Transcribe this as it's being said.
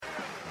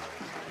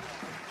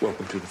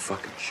Welcome to the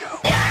fucking show.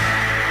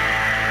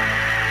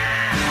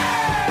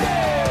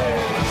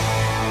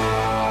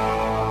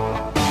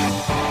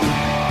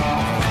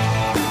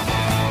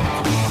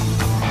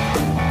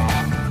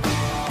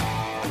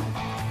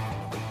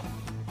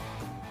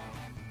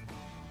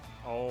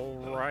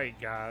 All right,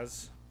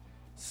 guys.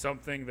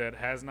 Something that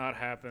has not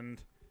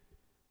happened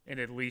in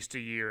at least a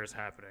year is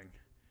happening.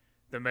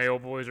 The Mayo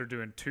Boys are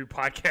doing 2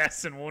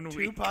 podcasts in 1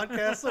 week. 2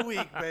 podcasts a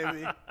week,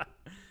 baby.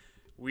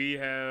 We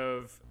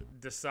have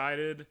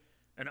decided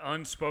an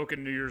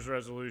unspoken New Year's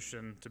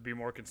resolution to be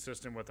more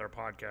consistent with our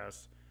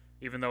podcast,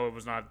 even though it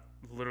was not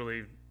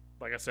literally,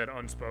 like I said,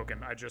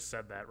 unspoken. I just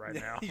said that right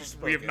now.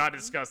 We have not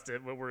discussed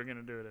it, but we're going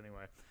to do it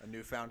anyway. A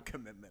newfound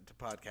commitment to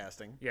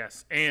podcasting.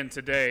 Yes, and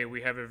today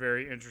we have a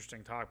very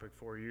interesting topic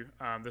for you.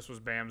 This was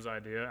Bam's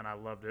idea, and I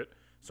loved it,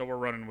 so we're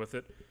running with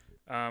it.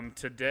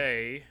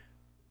 Today,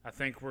 I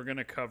think we're going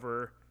to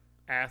cover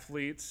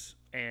athletes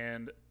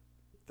and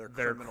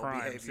their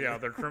crimes. Behavior. Yeah,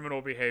 their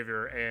criminal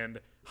behavior,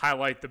 and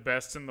highlight the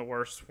best and the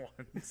worst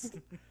ones.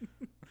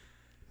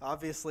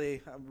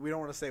 Obviously, we don't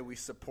want to say we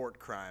support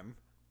crime,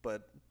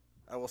 but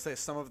I will say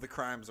some of the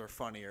crimes are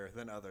funnier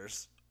than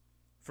others.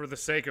 For the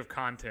sake of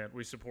content,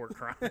 we support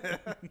crime.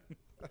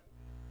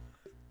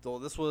 So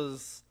this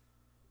was...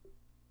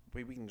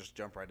 We can just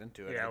jump right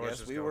into it, Yeah, I let's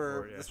guess. just go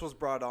for it, yeah. This was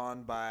brought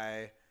on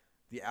by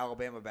the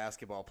Alabama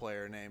basketball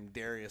player named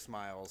Darius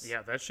Miles.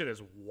 Yeah, that shit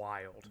is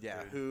wild.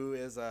 Yeah, dude. who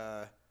is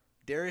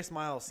Darius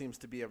Miles seems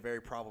to be a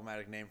very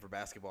problematic name for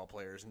basketball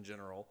players in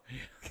general.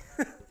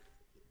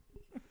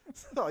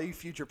 So all you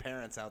future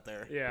parents out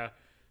there. Yeah,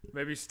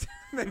 maybe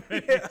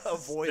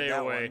Avoid stay that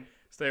away. one.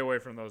 Stay away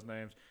from those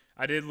names.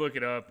 I did look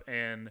it up,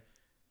 and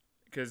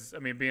because, I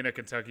mean, being a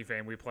Kentucky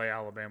fan, we play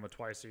Alabama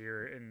twice a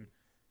year in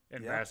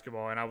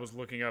basketball, and I was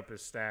looking up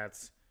his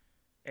stats,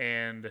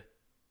 and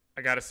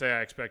I got to say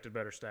I expected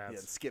better stats. Yeah,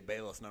 Skip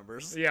Bayless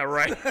numbers. Yeah,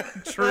 right.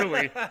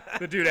 Truly.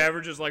 The dude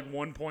averages like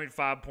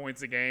 1.5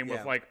 points a game with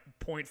Yeah. like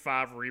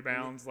 0.5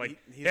 rebounds. Like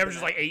He's he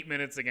averages been like 8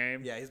 minutes a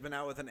game. Yeah, he's been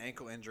out with an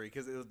ankle injury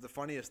because it was the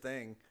funniest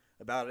thing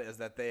about it is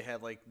that they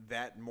had like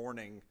that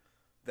morning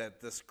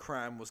that this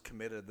crime was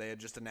committed. They had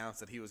just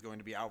announced that he was going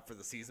to be out for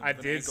the season. I with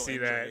an did ankle see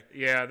injury. that.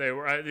 Yeah, they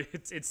were.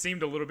 It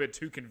seemed a little bit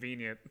too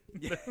convenient.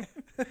 Yeah.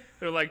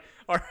 They're like,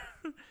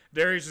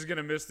 Darius is going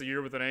to miss the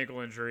year with an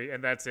ankle injury,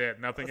 and that's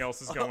it. Nothing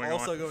else is going on.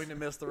 Also going to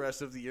miss the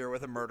rest of the year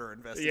with a murder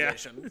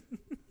investigation.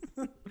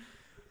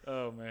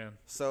 Oh, man.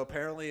 So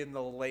apparently in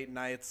the late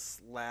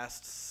nights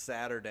last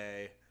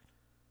Saturday,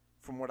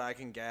 from what I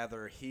can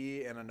gather,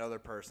 he and another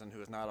person who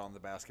is not on the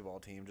basketball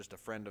team, just a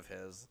friend of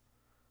his,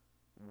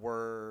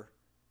 were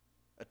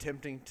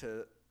attempting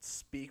to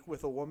speak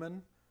with a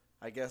woman.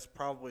 I guess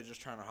probably just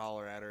trying to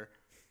holler at her.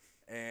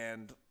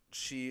 And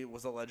she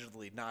was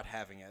allegedly not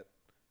having it.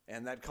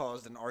 And that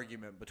caused an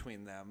argument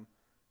between them.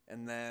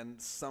 And then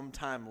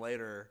sometime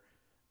later,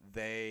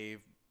 they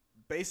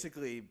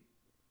basically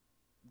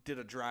did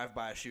a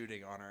drive-by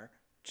shooting on her.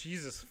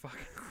 Jesus fucking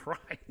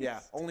Christ. Yeah,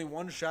 only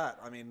one shot.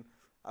 I mean,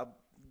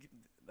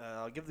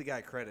 I'll give the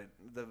guy credit.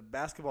 The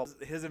basketball,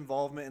 his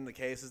involvement in the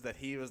case is that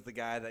he was the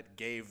guy that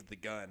gave the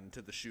gun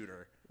to the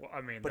shooter. Well,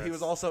 I mean, But he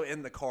was also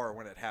in the car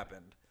when it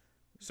happened.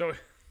 So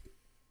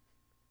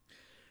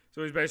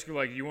he's basically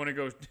like, you want to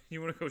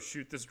go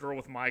shoot this girl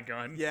with my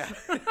gun? Yeah.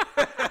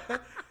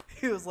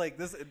 He was like,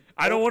 this.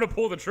 I don't want to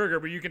pull the trigger,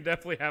 but you can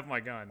definitely have my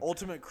gun.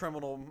 Ultimate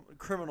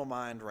criminal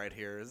mind right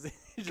here. Is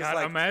he's just God,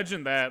 like,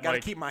 imagine that. gotta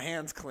Like, keep my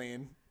hands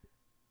clean.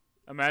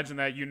 imagine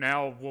that you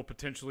now will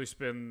potentially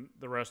spend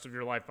the rest of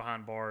your life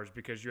behind bars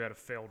because you had a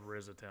failed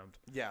Riz attempt.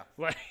 Yeah.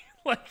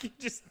 Like you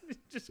just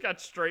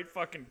got straight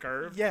fucking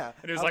curved. Yeah.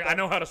 And he was like, I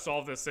know how to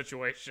solve this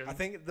situation. I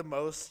think the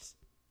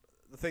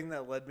thing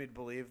that led me to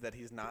believe that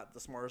he's not the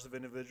smartest of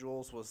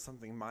individuals was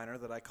something minor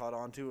that I caught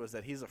on to, was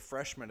that he's a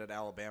freshman at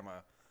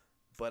Alabama.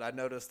 But I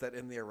noticed that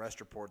in the arrest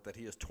report that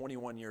he is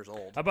 21 years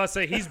old. I'm about to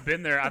say he's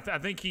been there. I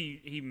think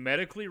he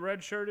medically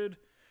redshirted.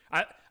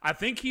 I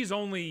think he's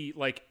only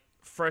like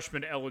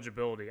freshman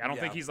eligibility. I don't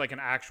think he's like an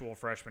actual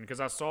freshman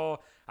because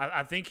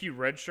I think he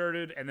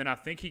redshirted and then I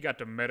think he got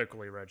to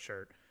medically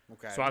redshirt.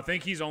 Okay. So I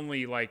think he's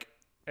only like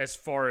as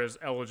far as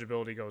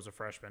eligibility goes a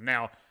freshman.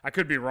 Now I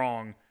could be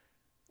wrong,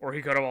 or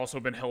he could have also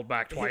been held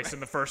back twice in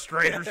the first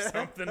grade or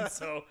something.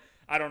 So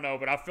I don't know,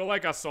 but I feel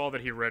like I saw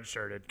that he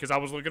redshirted because I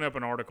was looking up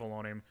an article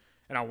on him.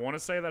 And I want to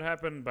say that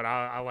happened, but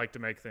I like to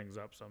make things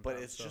up sometimes.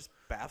 But it's just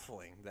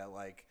baffling that,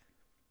 like,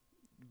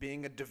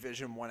 being a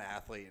Division I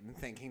athlete and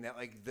thinking that,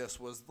 like, this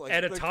was, like...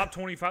 At a top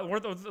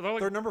 25...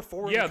 They're number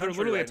 4 in the Yeah, they're country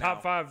literally right a top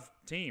now. 5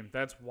 team.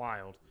 That's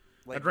wild.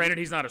 Like, granted,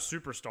 he's not a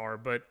superstar,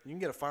 but... You can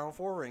get a Final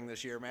Four ring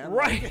this year, man.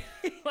 Right.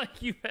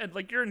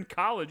 You're in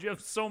college. You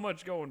have so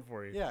much going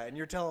for you. Yeah, and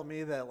you're telling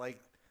me that, like,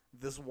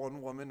 this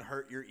one woman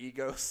hurt your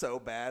ego so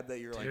bad that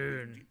you're like,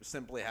 you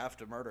simply have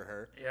to murder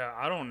her. Yeah,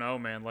 I don't know,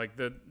 man. Like,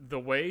 the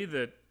way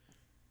that...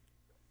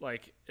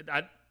 Like,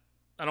 I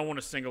don't want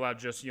to single out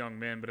just young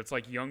men, but it's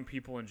like young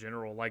people in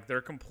general, like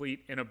their complete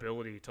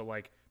inability to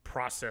like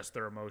process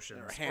their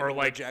emotions handle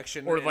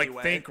rejection in any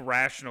way. think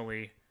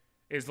rationally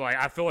is like,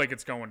 I feel like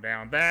it's going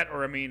down. That,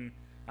 or I mean,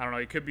 I don't know.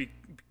 He could be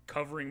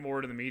covering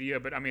more to the media,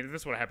 but I mean, if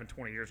this would have happened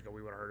 20 years ago,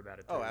 we would have heard about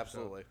it too. Oh,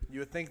 absolutely. You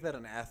would think that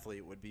an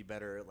athlete would be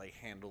better at like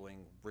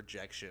handling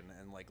rejection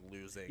and like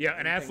losing. Yeah,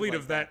 an and things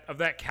athlete like of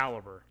that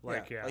caliber.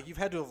 Like, like you've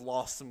had to have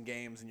lost some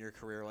games in your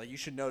career. Like you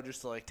should know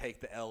just to like take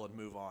the L and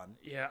move on.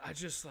 Yeah, I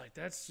just like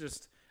that's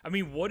just. I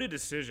mean, what a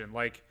decision.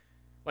 Like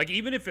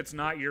even if it's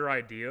not your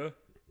idea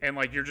and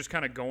like you're just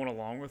kind of going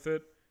along with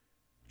it,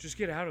 just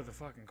get out of the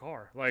fucking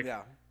car. Like,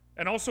 Yeah.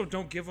 and also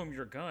don't give them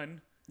your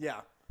gun.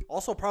 Yeah.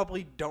 Also,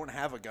 probably don't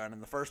have a gun in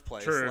the first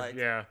place. True. Like,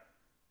 Yeah.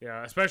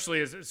 Yeah. Especially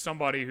as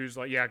somebody who's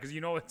like, yeah, because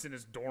it's in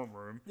his dorm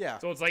room. Yeah.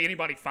 So it's like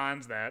anybody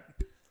finds that.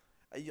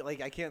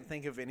 Like I can't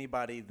think of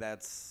anybody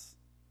that's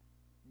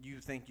you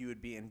think you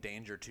would be in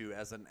danger to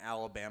as an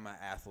Alabama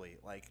athlete.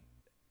 Like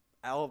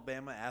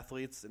Alabama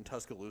athletes in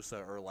Tuscaloosa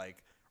are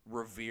like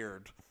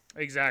revered.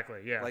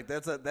 Exactly. Yeah. Like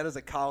that is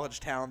a college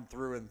town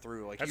through and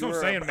through. Like That's you what I'm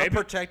were saying, a maybe-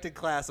 protected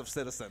class of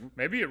citizen.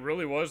 Maybe it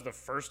really was the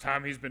first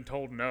time he's been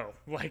told no.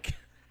 Like,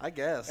 I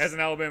guess. as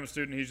an Alabama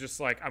student, he's just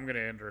like, I'm going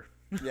to enter.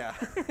 Yeah.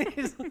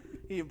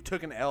 He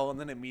took an L and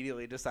then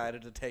immediately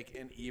decided to take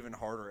an even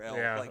harder L,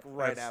 Yeah, like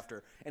right that's-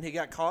 after. And he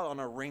got caught on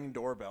a Ring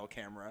doorbell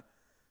camera.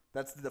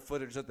 That's the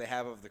footage that they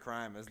have of the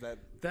crime. Is that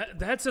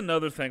That's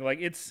another thing. Like,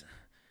 it's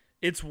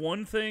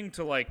one thing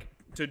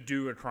to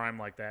do a crime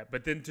like that,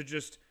 but then to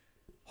just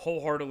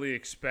wholeheartedly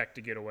expect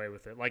to get away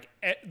with it. Like,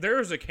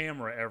 there's a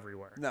camera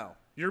everywhere. no?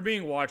 You're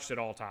being watched at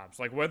all times.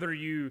 Like, whether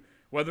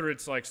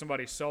it's like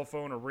somebody's cell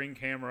phone, a Ring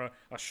camera,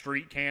 a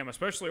street cam,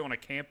 especially on a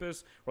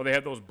campus where they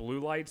have those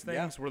blue lights things,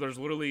 Yeah. where there's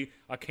literally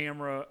a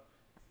camera,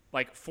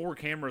 like 4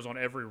 cameras on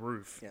every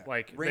roof. Yeah.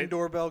 Like, Ring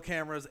doorbell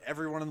cameras.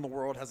 Everyone in the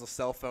world has a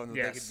cell phone that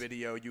they Yes. could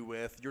video you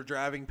with. You're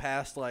driving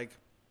past like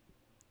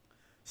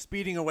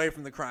speeding away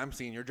from the crime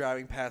scene. You're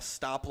driving past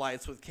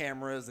stoplights with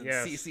cameras and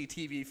Yes.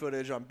 CCTV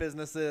footage on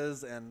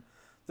businesses, and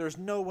there's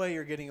no way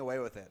you're getting away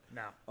with it.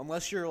 No.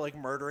 Unless you're like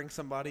murdering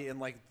somebody in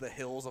like the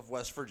hills of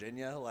West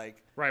Virginia,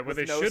 like Right, what with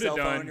they no should cell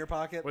have phone done in your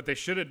pocket. What they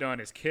should have done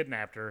is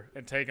kidnapped her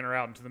and taken her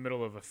out into the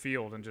middle of a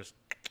field and just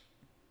you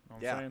know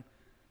what Yeah. I'm saying?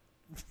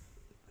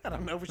 I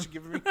don't know if we should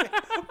give me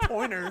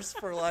pointers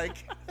for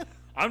like.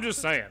 I'm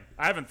just saying.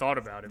 I haven't thought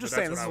about it. Just but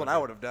saying, that's this is what I I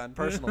would would have done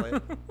personally.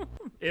 do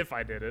if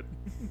I did it.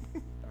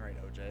 All right,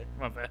 OJ.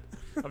 My bad.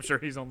 I'm sure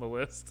he's on the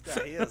list.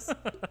 Yeah, he is.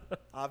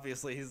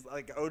 Obviously, he's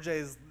like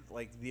OJ's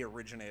like the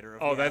originator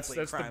of Oh, the that's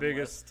athlete the crime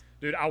biggest. list.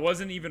 Dude, I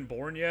wasn't even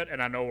born yet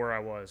and I know where I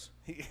was.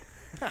 He-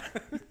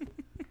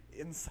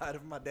 Inside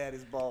of my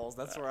daddy's balls.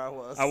 That's where I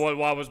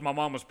was. My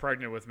mom was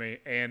pregnant with me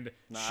and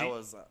No, she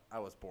I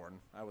was born.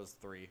 I was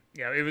 3.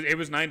 yeah, it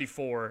was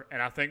 94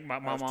 and I think my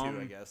I was mom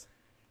 2, I guess.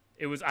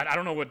 it was I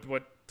don't know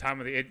what time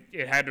of the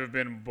it had to have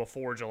been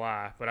before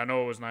July, but I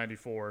know it was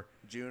 94.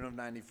 June of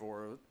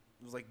 '94.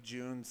 It was like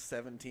June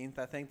 17th,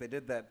 I think. They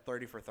did that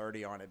 30 for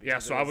 30 on it. Yeah,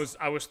 because so it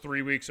I was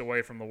 3 weeks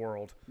away from the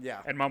world.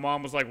 Yeah. And my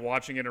mom was like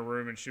watching in a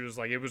room, and she was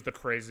like, "It was the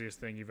craziest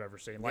thing you've ever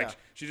seen." Like Yeah.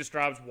 she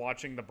describes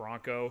watching the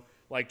Bronco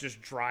like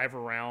just drive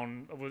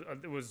around.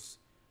 It was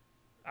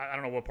I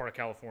don't know what part of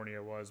California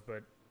it was,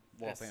 but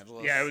Los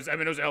Angeles. yeah, it was. I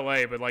mean, it was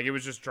L.A., but like it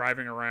was just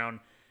driving around,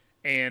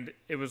 and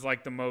it was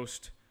like the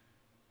most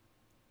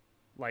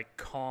like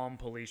calm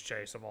police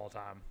chase of all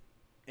time.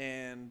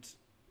 And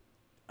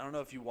I don't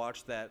know if you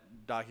watched that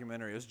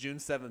documentary. It was June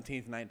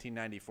 17th,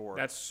 1994.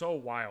 That's so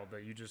wild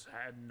that you just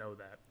had to know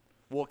that.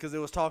 Well, because it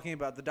was talking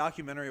about the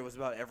documentary was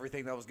about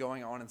everything that was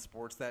going on in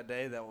sports that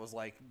day. That was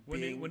like When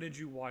did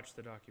you watch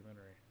the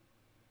documentary?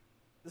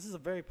 This is a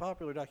very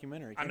popular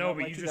documentary. It I came know, out in,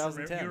 but like, you just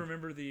 2010.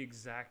 remember the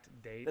exact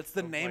date. That's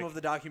the name like- of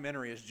the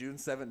documentary. Is June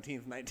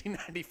 17th,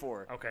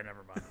 1994. Okay,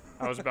 never mind.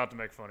 I was about to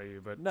make fun of you,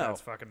 but No.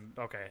 that's fucking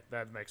okay.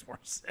 That makes more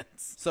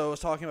sense. So it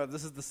was talking about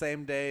this is the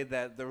same day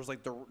that there was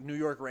like the New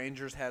York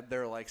Rangers had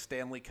their like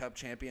Stanley Cup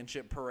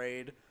championship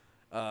parade.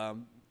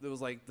 It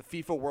was like the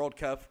FIFA World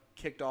Cup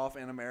kicked off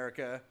in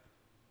America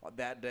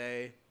that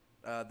day.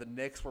 The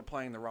Knicks were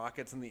playing the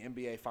Rockets in the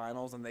NBA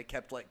Finals, and they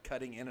kept like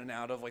cutting in and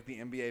out of like the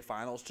NBA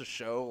Finals to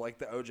show like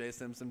the O.J.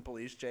 Simpson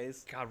police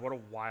chase. God, what a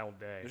wild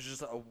day. It was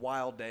just a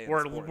wild day. In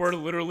Where sports. where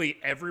literally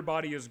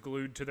everybody is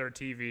glued to their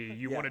TV.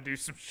 You Yeah. want to do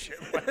some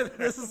shit like that.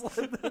 This is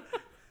like,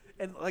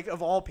 and like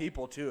of all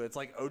people too, it's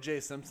like O.J.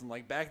 Simpson.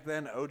 Like back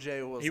then,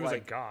 O.J. was He was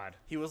like a god.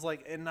 He was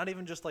like, and not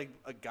even just like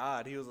a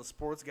god. He was a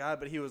sports god,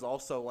 but he was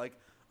also like,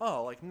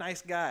 oh, like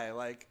nice guy,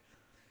 like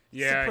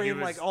Yeah, supreme. he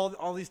was, Like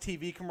all these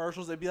TV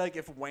commercials, it'd be like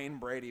if Wayne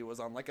Brady was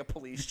on like a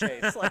police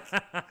chase. Like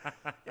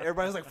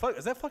everybody's like, fuck,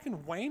 is that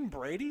fucking Wayne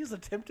Brady's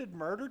attempted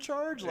murder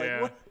charge? Like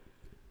yeah. what?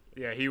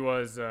 Yeah, he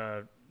was.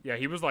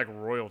 He was like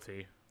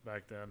royalty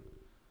back then.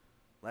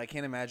 I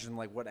can't imagine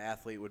like what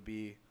athlete would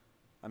be.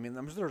 I mean,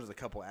 I'm sure there was a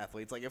couple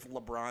athletes. Like if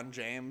LeBron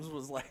James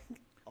was like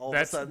all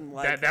That's of a sudden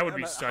like that would on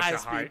be a such a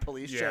high-speed high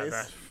police yeah, chase.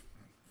 that-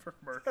 for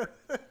murder.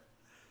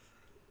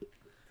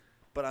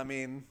 But I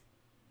mean,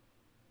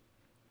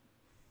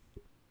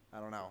 I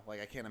don't know.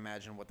 Like, I can't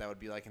imagine what that would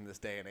be like in this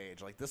day and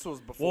age. Like, this was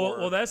before.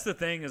 Well, that's the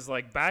thing is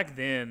like back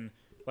then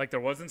Like, there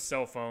wasn't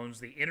cell phones.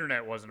 The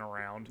internet wasn't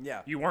around.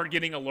 Yeah. You weren't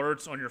getting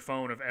alerts on your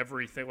phone of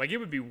everything. Like, it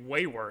would be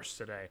way worse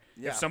today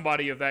Yeah. if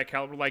somebody of that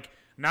caliber, like,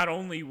 not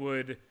only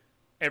would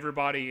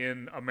everybody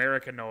in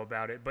America know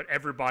about it, but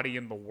everybody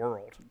in the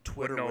world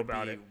Twitter would know would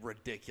about be it.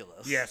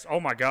 ridiculous. Yes. Oh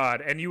my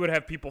God. And you would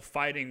have people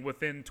fighting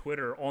within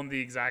Twitter on the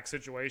exact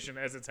situation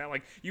as it's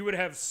like you would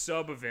have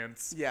sub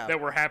events Yeah.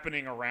 that were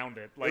happening around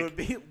it. Like It would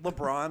be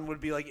LeBron would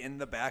be like in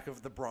the back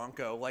of the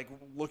Bronco, like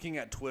looking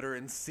at Twitter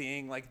and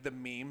seeing like the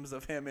memes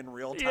of him in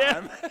real Yeah.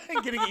 time,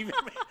 and getting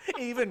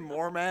even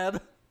more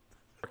mad.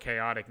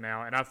 chaotic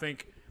now. And I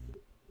think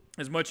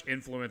as much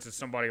influence as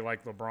somebody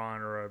like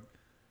LeBron or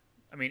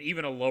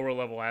even a lower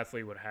level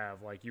athlete would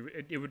have, like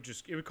it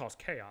would cause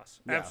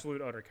chaos, Yeah.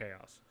 absolute utter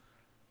chaos.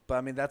 But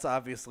I mean, that's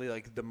obviously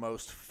like the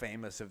most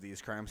famous of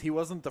these crimes. He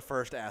wasn't the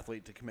first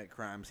athlete to commit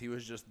crimes. He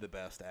was just the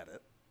best at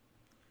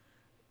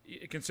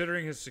it.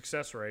 Considering his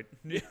success rate,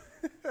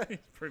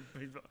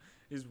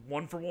 he's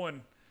 1 for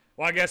 1.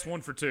 Well, I guess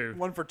 1 for 2.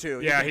 1 for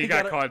 2. Yeah, he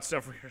got caught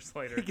several years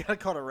later. He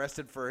got caught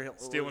arrested for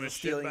Stealing his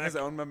shit his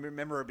back. own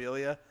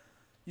memorabilia.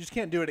 You just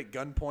can't do it at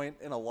gunpoint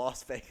in a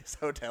Las Vegas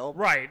hotel.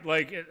 Right,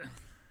 like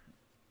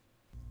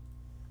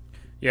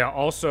yeah,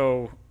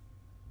 also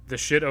the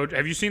shit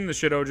have you seen the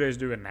shit OJ's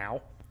doing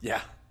now?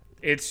 Yeah.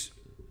 It's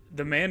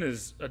the man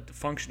is a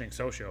functioning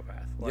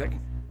sociopath. Like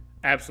Yep.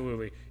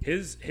 absolutely.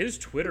 His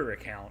Twitter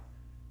account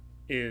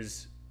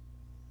is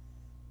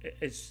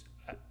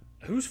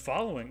who's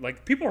following?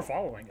 Like people are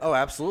following it. Oh,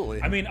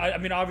 absolutely. I mean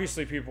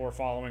obviously people are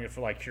following it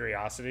for like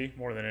curiosity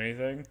more than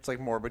anything. It's like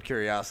morbid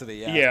curiosity.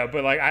 Yeah. Yeah,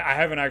 but like I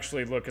haven't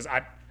actually looked cuz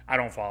I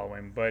don't follow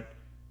him, but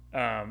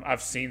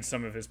I've seen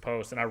some of his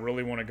posts, and I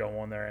really want to go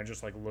on there and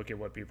just like look at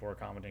what people are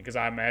commenting because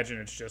I imagine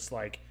it's just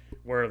like,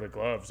 "Where are the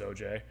gloves,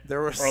 OJ?"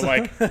 There was or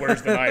like,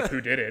 "Where's the knife?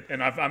 Who did it?"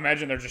 And I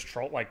imagine they're just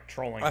trolling.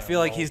 I him feel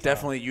like the he's whole time.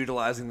 definitely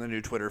utilizing the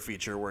new Twitter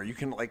feature where you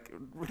can like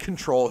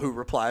control who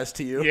replies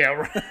to you. Yeah,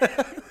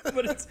 right.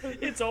 But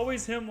it's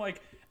always him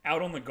like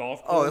out on the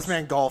golf course. Oh, this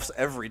man golfs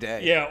every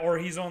day. Yeah, or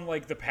he's on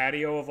like the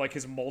patio of like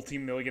his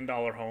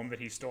multi-million-dollar home that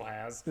he still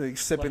has. Like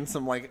sipping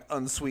some like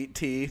unsweet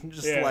tea,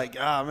 just Yeah. like,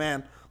 ah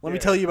man, let me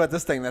Yeah. tell you about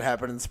this thing that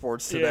happened in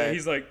sports today. Yeah,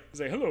 he's like,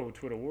 "Hello,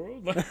 Twitter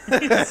world." Like,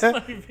 it's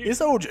like,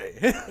 It's OJ.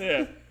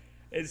 yeah,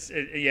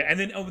 yeah, and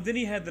then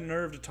he had the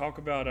nerve to talk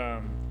about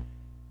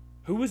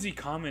who was he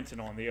commenting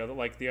on the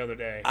other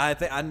day?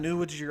 I know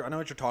what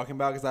you're talking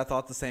about because I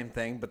thought the same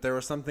thing, but there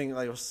was something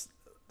like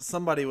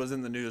somebody was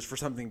in the news for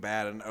something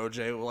bad, and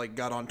OJ like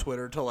got on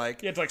Twitter to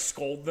like You had to like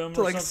scold them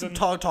to or like something.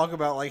 talk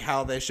about like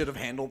how they should have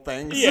handled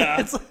things. Yeah.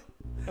 It's like,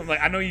 I'm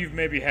like, I know you've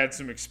maybe had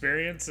some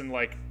experience in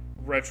like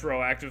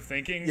retroactive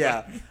thinking.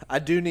 yeah, but I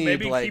do need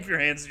maybe like keep your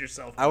hands to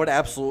yourself. I would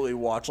absolutely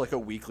watch like a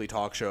weekly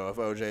talk show of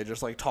OJ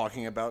just like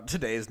talking about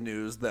today's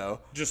news though.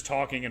 Just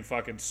talking in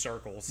fucking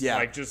circles. Yeah.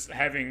 Like just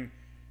having.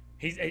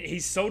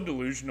 He's so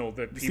delusional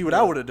that people. See what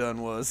I would have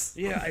done was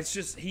Yeah, it's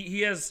just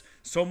he has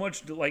so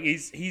much like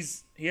he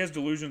has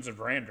delusions of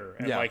grandeur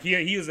and Yeah. like he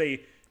is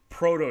a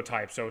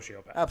prototype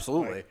sociopath.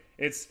 Absolutely. Like,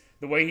 it's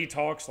the way he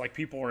talks, like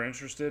people are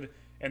interested,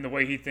 and the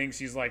way he thinks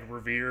he's like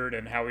revered,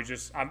 and how he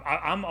just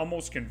I'm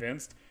almost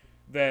convinced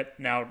that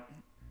now.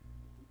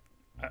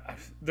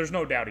 There's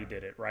no doubt he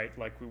did it, right?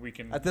 Like we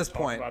can At this talk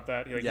point, about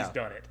that. Like yeah. he's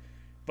done it,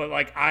 but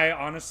like I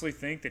honestly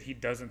think that he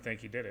doesn't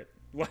think he did it.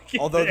 Like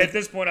Although at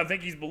this point, I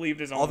think he's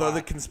believed his own. Although lie.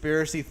 the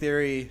conspiracy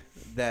theory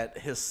that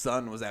his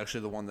son was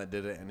actually the one that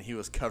did it and he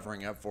was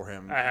covering up for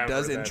him I have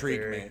does heard that intrigue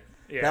theory. me.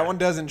 Yeah. That one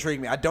does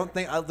intrigue me. I don't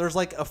think there's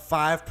like a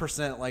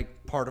 5%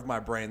 like part of my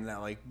brain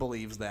that like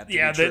believes that. To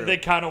Yeah, be true. they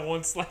kind of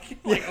wants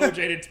like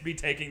OJ to be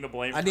taking the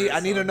blame. I for need his I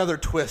need son. another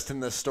twist in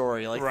this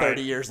story like Right.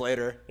 30 years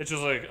later. It's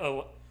just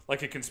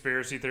like a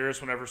conspiracy theorist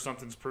whenever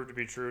something's proved to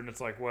be true, and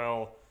it's like,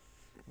 well,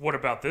 what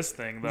about this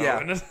thing though? Yeah.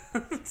 And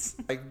it's,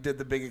 Like did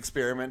the big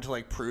experiment to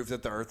like prove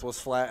that the Earth was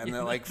flat and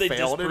then like They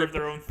failed disproved it.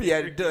 their own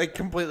Yeah, theory. like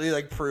completely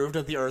like proved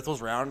that the Earth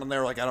was round and they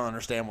were like, I don't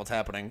understand what's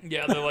happening.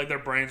 yeah, they're like their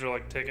brains are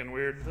like ticking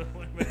weird,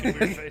 like making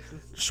weird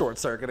faces. Short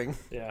circuiting.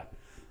 Yeah.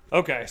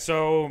 Okay,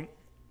 so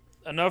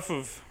enough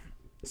of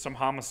some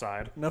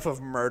homicide. Enough of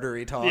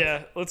murdery talk.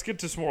 Yeah, let's get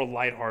to some more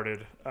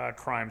lighthearted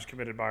crimes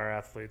committed by our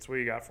athletes. What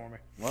do you got for me?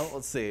 Well,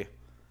 let's see.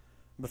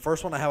 The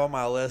first one I have on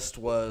my list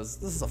was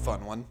this is a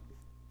fun one.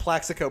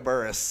 Plaxico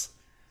Burress.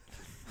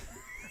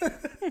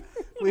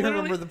 We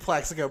remember the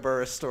Plaxico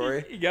Burress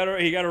story. He got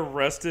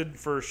arrested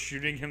for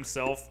shooting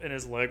himself in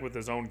his leg with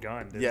his own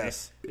gun. Didn't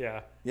Yes. He?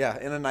 Yeah. Yeah,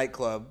 in a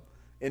nightclub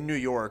in New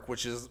York,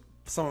 which is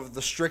some of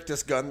the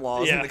strictest gun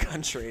laws in Yeah. the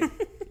country.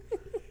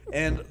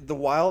 And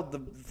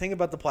the thing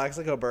about the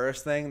Plaxico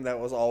Burress thing that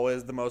was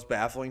always the most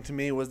baffling to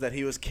me was that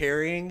he was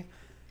carrying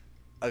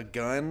a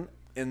gun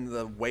in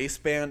the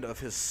waistband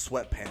of his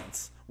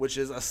sweatpants, which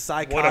is a What a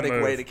psychotic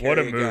move. way to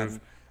carry a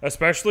gun.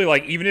 Especially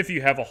like even if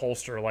you have a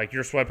holster, like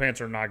your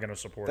sweatpants are not going to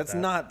support That's that.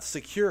 not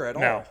secure at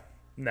No. all.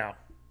 No.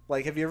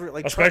 Like, have you ever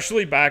like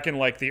Especially back in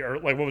like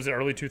what was it,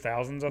 early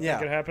 2000s? I Yeah.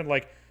 think it happened.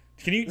 Like,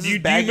 Can you This do is you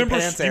baggy remember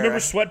pants do you remember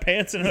era.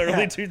 sweatpants in the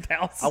early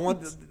 2000s? I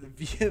want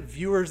the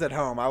viewers at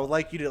home. I would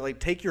like you to like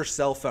take your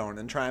cell phone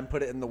and try and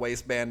put it in the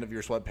waistband of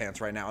your sweatpants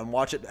right now, and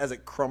watch it as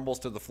it crumbles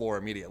to the floor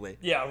immediately.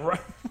 Yeah,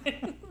 right.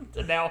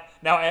 now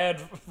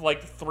add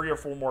like 3 or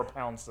 4 more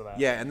pounds to that.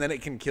 Yeah, and then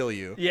it can kill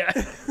you. Yeah.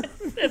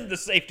 And the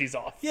safety's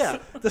off. Yeah,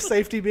 the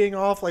safety being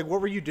off. Like, what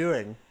were you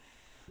doing?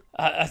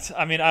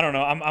 I mean, I don't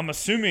know. I'm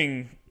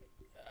assuming.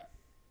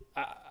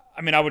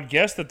 I mean, I would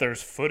guess that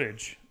there's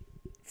footage.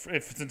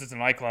 Since it's a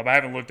nightclub, I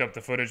haven't looked up the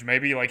footage.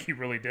 Maybe like he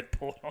really did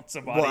pull it on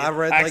somebody. Well, I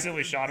read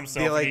accidentally like, shot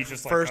himself. the, like, And he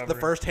just first like the covered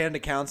it. first-hand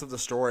accounts of the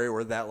story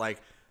were that like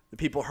the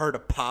people heard a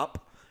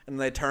pop and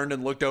they turned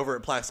and looked over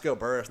at Plaxico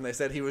Burress and they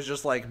said he was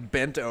just like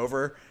bent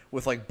over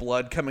with like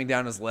blood coming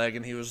down his leg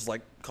and he was just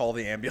like, call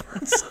the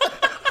ambulance.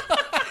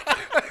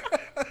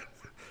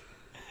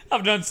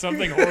 I've done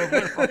something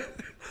horribly wrong.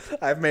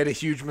 I've made a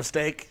huge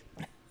mistake.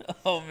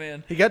 Oh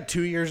man, He got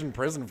 2 years in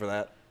prison for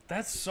that.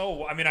 that's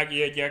so. I mean,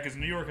 yeah, because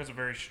New York has a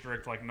very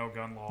strict like no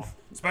gun law,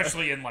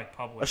 especially in like A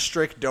public.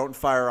 strict don't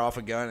fire off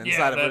a gun Yeah,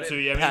 inside that of too.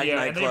 a Yeah, I packed mean,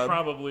 yeah, and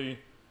nightclub.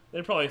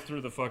 they probably threw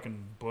the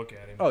fucking book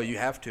at him. Oh, you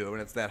have to when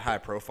it's that high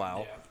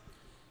profile.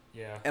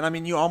 Yeah. And I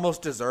mean, you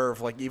almost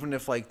deserve, like, even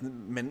if, like,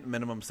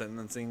 minimum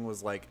sentencing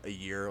was, like, a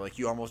year, like,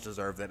 you almost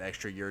deserve that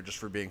extra year just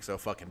for being so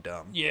fucking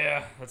dumb.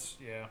 Yeah, that's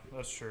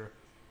true.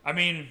 I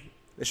mean,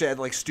 They should add,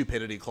 like,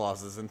 stupidity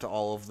clauses into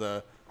all of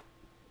the...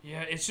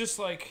 yeah, it's just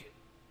like,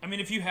 I mean,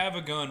 if you have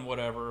a gun,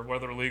 whatever,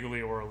 whether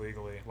legally or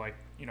illegally, like,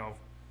 you know,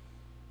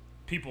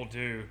 people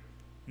do,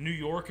 New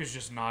York is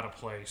just not a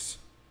place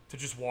to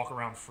just walk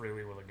around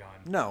freely with a gun.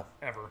 No.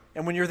 Ever.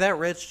 And when you're that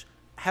rich,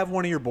 have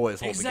one of your boys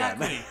hold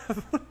Exactly. the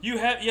gun. you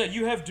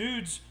have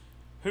dudes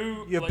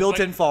who You have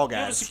built-in fall You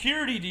have a guys.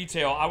 security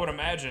detail, I would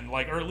imagine,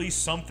 like, or at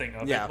least something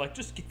of Yeah. it. Like,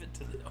 just give it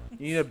to them.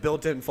 You need a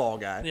built-in fall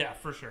guy. Yeah,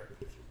 for sure.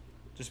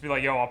 Just be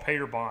like, yo, I'll pay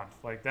your bond.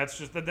 Like that's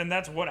just then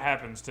that's what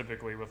happens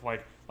typically with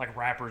like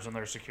rappers and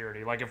their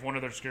security. Like if one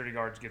of their security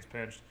guards gets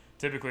pinched,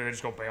 typically they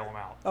just go bail them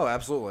out. Oh,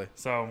 absolutely.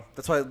 So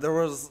That's why there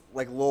was,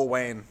 like, Lil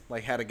Wayne,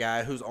 like, had a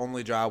guy whose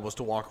only job was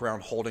to walk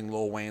around holding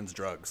Lil Wayne's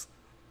drugs.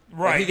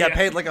 right, Like, he got yeah.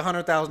 paid like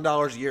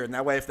 $100,000 a year, and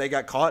that way, if they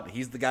got caught,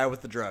 he's the guy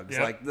with the drugs.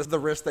 Yeah. Like, this is the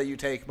risk that you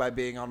take by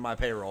being on my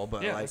payroll.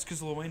 But Yeah, like, it's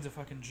because Lil Wayne's a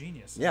fucking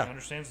genius. yeah, He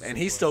understands. The and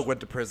he still situation. went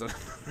to prison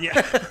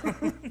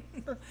Yeah.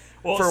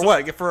 Well, for so-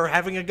 what? For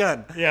having a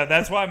gun. Yeah,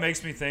 that's why it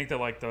makes me think that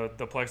like the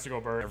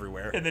Plexico bird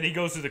Everywhere. and then he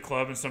goes to the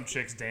club and some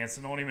chick's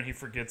dancing on him and he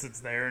forgets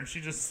it's there and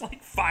she just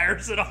like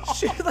fires it off.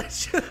 She, like,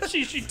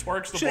 she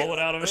twerks the she- bullet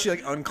out of it. She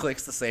like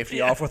unclicks the safety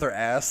Yeah. off with her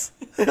ass.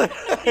 He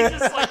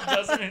just like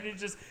does it and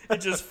it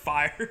just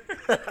fires.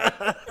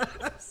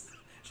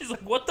 She's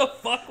like, what the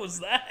fuck was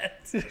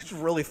that? She's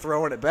really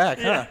throwing it back,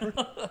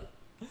 huh?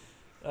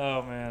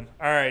 Oh man.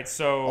 All right,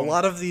 so A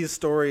lot of these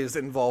stories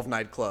involve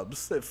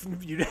nightclubs. If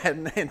you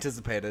hadn't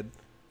anticipated,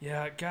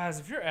 yeah, guys,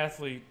 if you're an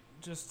athlete,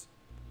 just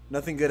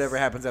nothing good ever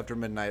happens after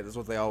midnight. Is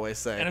what they always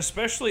say. and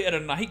especially at a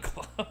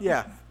nightclub.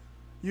 Yeah,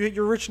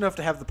 you're rich enough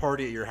to have the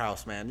party at your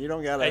house, man. You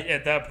don't gotta.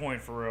 At that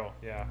point, for real,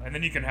 yeah. And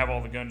then you can have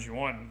all the guns you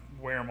want and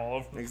wear them all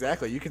over.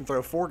 Exactly. You can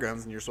throw 4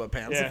 guns in your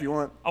sweatpants Yeah. if you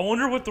want. I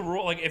wonder what the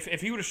rule, like,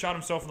 if he would have shot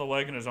himself in the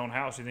leg in his own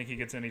house, you think he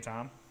gets any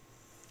time?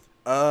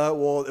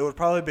 Well, it would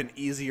probably have been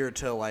easier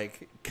to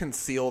like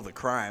conceal the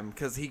crime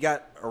because he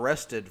got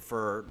arrested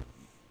for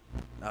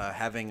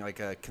having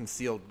like a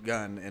concealed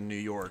gun in New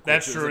York.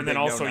 That's which is true. a And then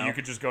big also no-no. you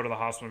could just go to the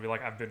hospital and be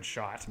like, I've been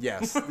shot.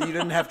 Yes, you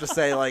didn't have to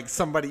say like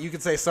somebody. You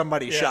could say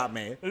somebody Yeah. shot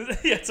me.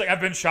 Yeah, it's like I've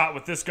been shot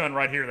with this gun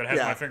right here that has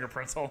Yeah. my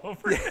fingerprints all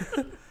over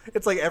it.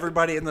 It's like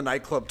everybody in the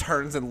nightclub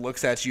turns and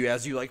looks at you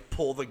as you like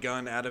pull the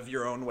gun out of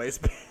your own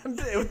waistband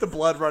with the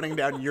blood running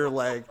down your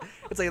leg.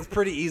 It's like it's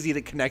pretty easy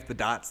to connect the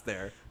dots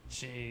there.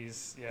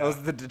 Jeez. That Yeah.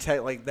 was the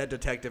that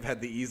detective had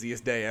the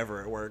easiest day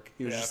ever at work.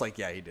 He was Yeah. just like,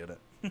 yeah, he did it.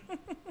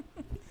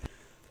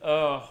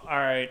 Oh, all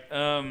right.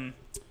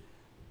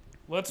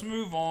 Let's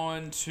move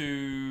on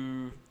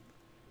to.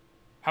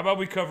 How about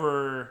we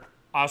cover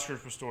Oscar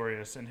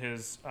Pistorius and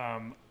his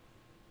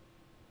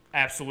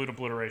absolute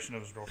obliteration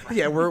of his girlfriend?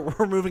 Yeah,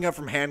 we're moving up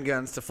from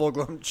handguns to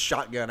full-blown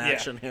shotgun Yeah.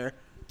 action here.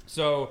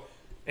 So,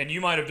 and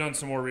you might have done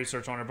some more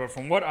research on it, but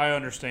from what I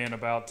understand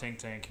about Tink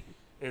Tink,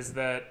 is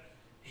that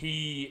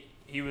he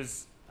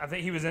was, I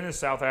think he was in his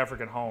South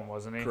African home,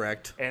 wasn't he?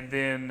 Correct. And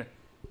then,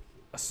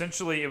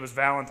 essentially, it was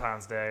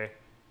Valentine's Day,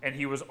 and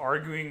he was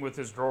arguing with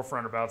his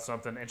girlfriend about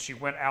something, and she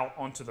went out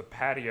onto the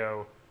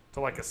patio to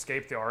like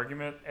escape the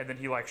argument, and then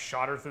he like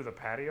shot her through the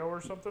patio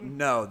or something.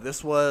 No,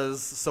 this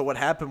was so. What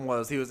happened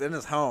was he was in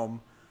his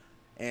home,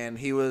 and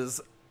he was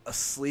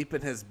asleep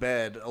in his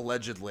bed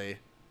allegedly.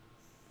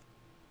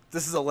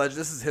 This is alleged.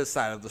 This is his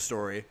side of the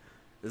story,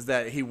 is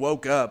that he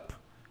woke up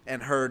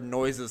and heard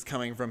noises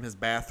coming from his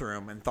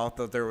bathroom and thought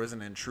that there was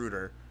an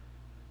intruder.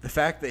 The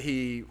fact that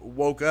he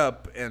woke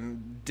up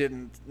and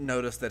didn't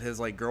notice that his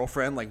like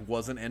girlfriend like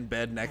wasn't in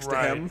bed next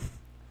Right. to him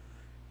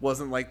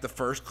wasn't like the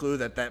first clue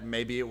that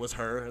maybe it was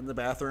her in the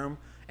bathroom,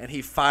 and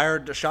he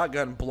fired a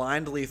shotgun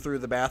blindly through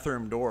the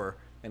bathroom door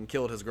and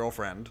killed his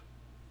girlfriend.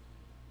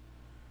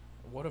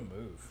 What a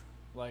move!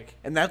 Like,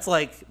 And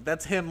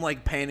that's him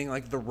like painting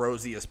like the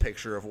rosiest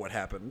picture of what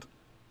happened.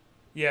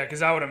 yeah,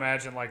 because I would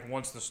imagine like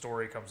once the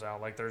story comes out,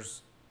 like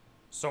there's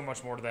so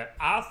much more to that.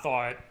 I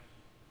thought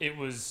it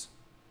was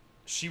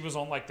she was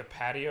on like the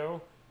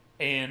patio,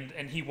 and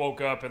he woke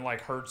up and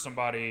like heard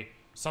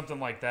something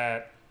like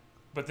that,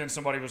 but then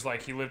somebody was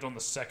like he lived on the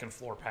second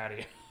floor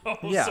patio.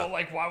 Yeah. So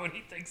like why would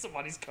he think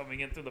somebody's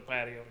coming in through the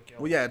patio to kill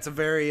him? Well, yeah, it's a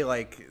very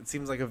like it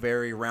seems like a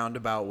very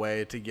roundabout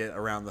way to get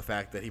around the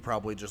fact that he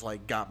probably just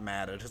like got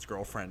mad at his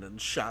girlfriend and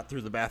shot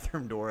through the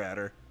bathroom door at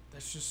her.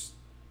 That's just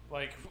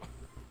like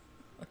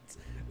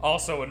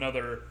also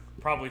another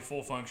probably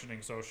full functioning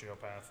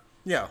sociopath.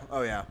 Yeah.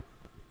 Oh yeah.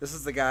 This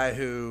is the guy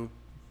who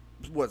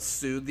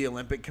sued the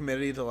Olympic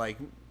Committee to like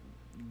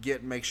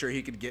make sure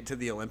he could get to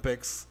the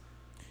Olympics.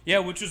 Yeah,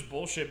 which is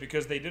bullshit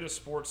because they did a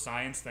sports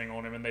science thing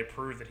on him and they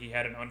proved that he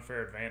had an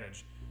unfair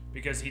advantage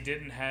because he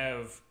didn't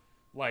have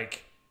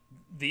like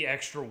the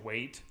extra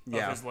weight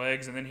of his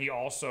legs, and then he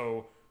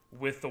also,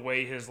 with the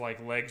way his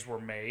like legs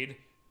were made,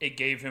 it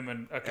gave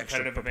him a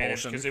competitive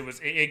advantage because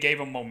it gave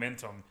him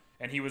momentum,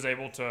 and he was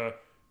able to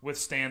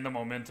withstand the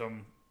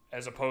momentum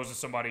as opposed to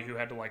somebody who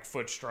had to like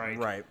foot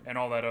strike and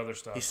all that other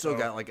stuff. He still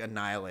got like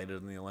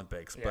annihilated in the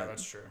Olympics. Yeah, but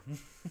that's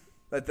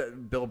true.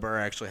 Bill Burr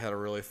actually had a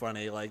really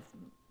funny like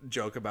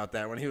joke about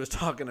that when he was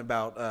talking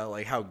about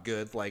like how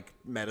good like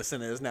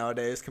medicine is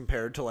nowadays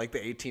compared to like the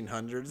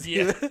 1800s.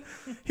 Yeah.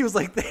 He was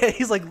like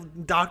he's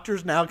like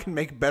doctors now can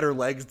make better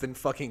legs than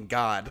fucking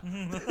God.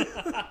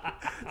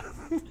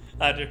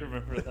 I do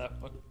remember that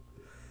one.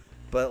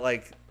 But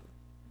like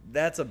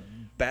that's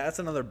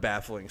another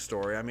baffling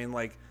story. I mean,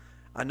 like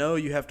I know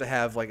you have to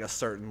have like a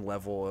certain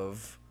level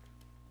of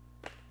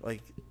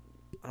like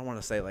I don't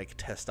want to say like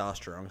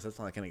testosterone because that's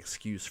not like an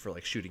excuse for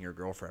like shooting your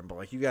girlfriend, but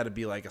like you got to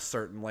be like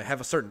have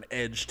a certain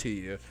edge to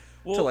you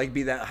to like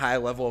be that high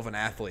level of an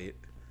athlete.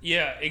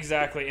 Yeah,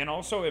 exactly. And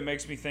also it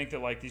makes me think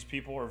that like these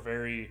people are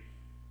very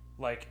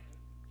like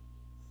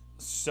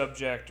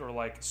subject or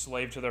like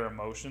slave to their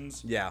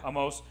emotions. Yeah.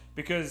 Almost,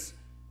 because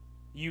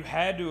you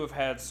had to have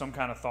had some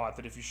kind of thought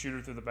that if you shoot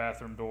her through the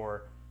bathroom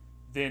door,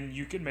 then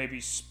you can maybe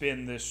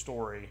spin this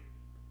story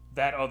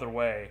that other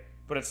way.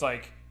 But it's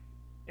like,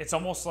 it's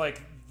almost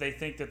like they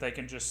think that they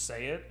can just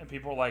say it, and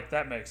people are like,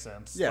 that makes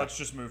sense. Yeah. Let's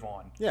just move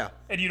on. Yeah.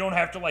 And you don't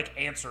have to like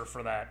answer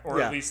for that, or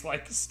Yeah. at least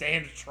like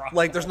stand trial.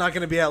 Like there's not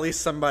going to be at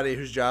least somebody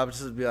whose job is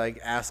to be like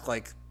ask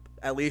like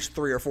at least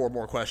 3 or 4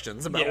 more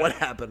questions about what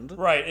happened.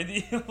 Right.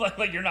 And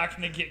like you're not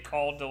going to get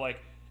called to like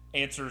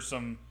answer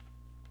some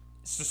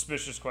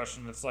suspicious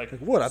question. It's like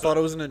What? I thought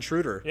it was an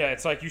intruder. yeah,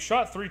 it's like you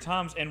shot 3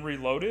 times and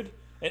reloaded.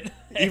 And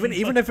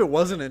Even if it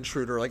was an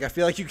intruder, like I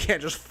feel like you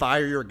can't just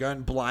fire your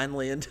gun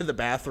blindly into the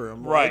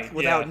bathroom, Right, like,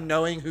 without yeah.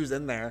 knowing who's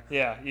in there.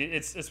 yeah,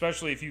 it's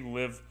especially if you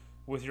live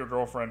with your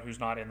girlfriend who's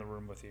not in the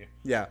room with you.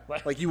 Yeah,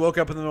 like you woke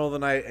up in the middle of the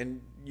night, and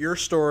your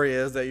story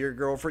is that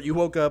you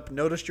woke up,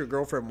 noticed your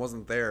girlfriend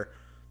wasn't there,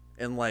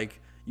 and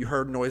like you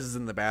heard noises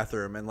in the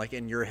bathroom, and like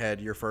in your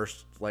head, your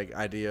first like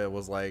idea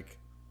was like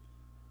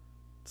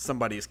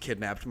somebody's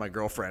kidnapped my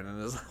girlfriend and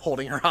is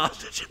holding her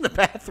hostage in the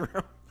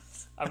bathroom.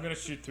 I'm gonna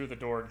shoot through the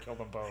door and kill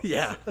them both.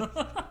 Yeah,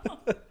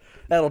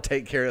 that'll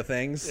take care of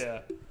things. Yeah.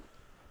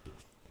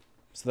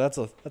 So that's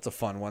a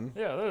fun one.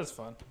 Yeah, that is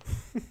fun.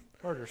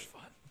 Murder's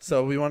fun.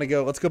 So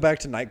let's go back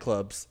to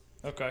nightclubs.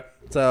 Okay.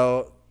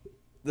 So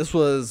this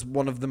was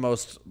one of the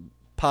most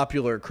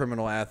popular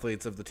criminal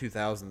athletes of the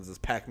 2000s is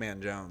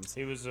Pac-Man Jones,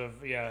 He was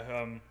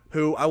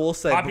who I will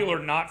say popular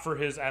not for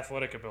his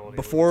athletic ability.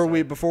 before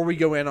we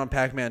go in on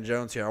Pac-Man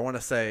Jones here, I want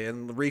to say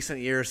in recent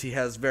years he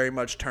has very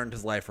much turned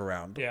his life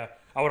around. Yeah.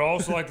 I would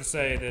also like to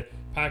say that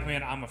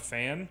Pac-Man, I'm a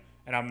fan,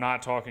 and I'm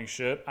not talking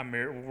shit.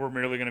 We're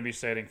merely going to be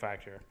stating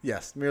fact here.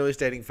 Yes, merely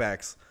stating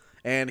facts.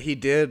 And he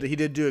did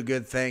do a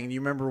good thing. You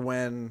remember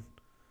when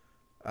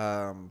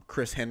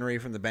Chris Henry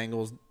from the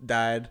Bengals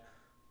died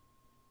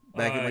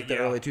back in like the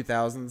early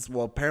 2000s?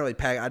 Well, apparently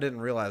I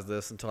didn't realize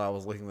this until I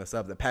was looking this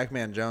up, that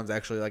Pac-Man Jones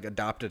actually like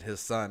adopted his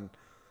son.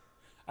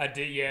 I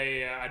did,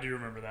 yeah, I do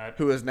remember that.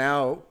 Who is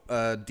now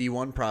a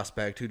D1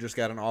 prospect who just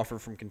got an offer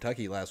from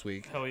Kentucky last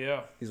week. Hell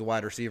yeah. He's a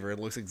wide receiver. It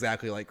looks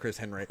exactly like Chris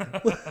Henry.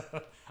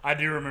 I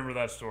do remember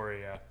that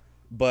story, yeah.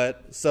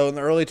 But so in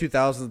the early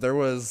 2000s, there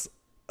was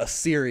a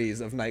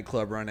series of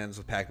nightclub run-ins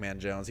with Pac-Man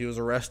Jones. He was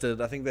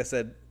arrested, I think they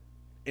said,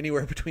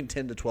 anywhere between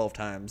 10 to 12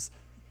 times.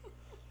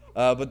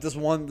 But this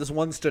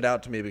one stood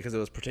out to me because it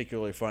was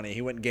particularly funny.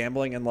 He went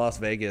gambling in Las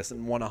Vegas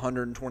and won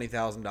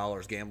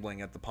 $120,000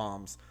 gambling at the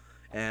Palms.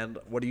 And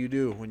what do you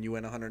do when you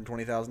win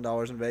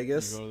 $120,000 in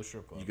Vegas? You go to the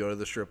strip club. You go to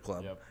the strip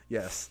club. Yep.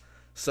 Yes.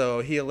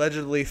 So he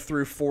allegedly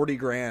threw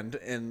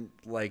 $40,000 in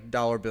like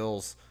dollar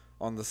bills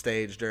on the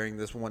stage during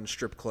this one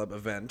strip club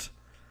event.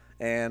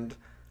 And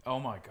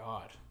Oh my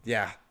god.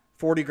 yeah,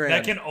 $40,000.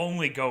 That can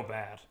only go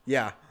bad.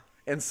 Yeah.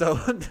 And so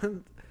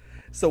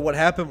so what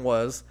happened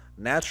was,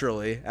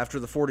 naturally,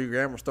 after the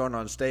 $40,000 was thrown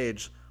on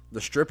stage, the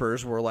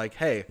strippers were like,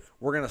 "Hey,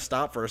 we're gonna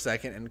stop for a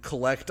second and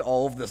collect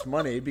all of this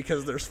money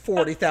because there's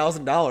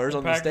 $40,000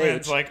 on the Pac-Man's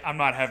stage." like, I'm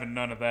not having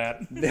none of that.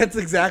 That's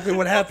exactly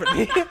what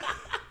happened.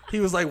 He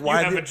was like, You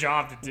why have a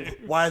job to do.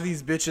 why are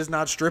these bitches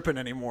not stripping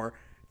anymore?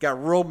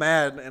 Got real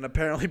mad and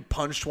apparently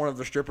punched one of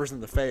the strippers in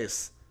the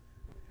face,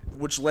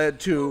 which led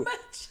to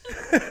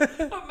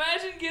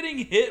Imagine getting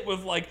hit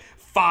with like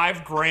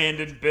 $5,000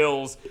 in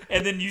bills,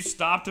 and then you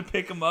stop to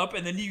pick them up,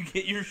 and then you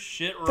get your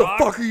shit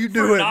rocked. fuck are you for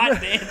doing?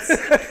 Not dancing.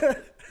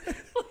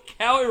 Like,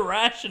 how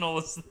irrational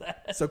is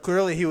that? so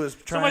clearly he was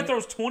trying. Somebody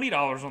throws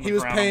 $20 on the He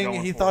was ground.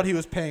 paying. He thought he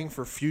was paying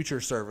for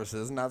future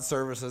services, not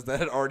services that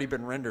had already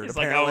been rendered. It's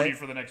like, I apparently. owe you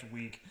for the next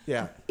week.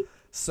 Yeah.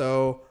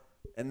 So,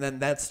 and then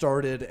that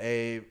started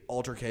a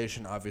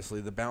altercation. Obviously,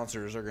 the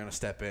bouncers are going to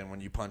step in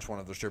when you punch one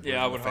of the strippers.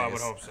 Yeah, I in the would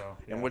face. hope so.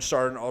 Yeah. And which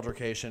started an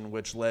altercation,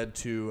 which led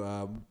to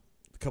a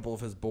couple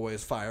of his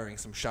boys firing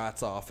some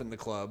shots off in the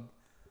club,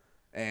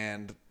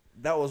 and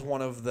that was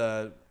one of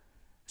the.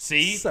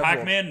 See, several-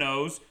 Pac-Man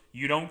knows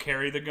you don't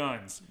carry the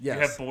guns. Yes.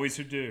 You have boys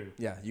who do.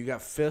 Yeah, you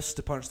got fists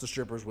to punch the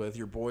strippers with.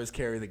 Your boys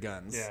carry the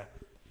guns. Yeah.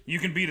 You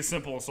can beat a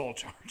simple assault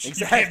charge.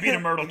 Exactly. You can't beat a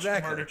murder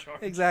Exactly. charge.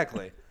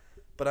 Exactly.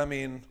 But I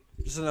mean,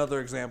 just another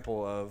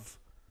example of,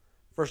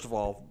 first of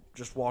all,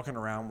 just walking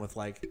around with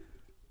like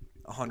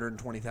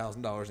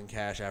 $120,000 in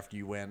cash after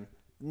you win,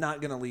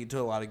 not going to lead to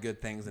a lot of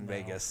good things in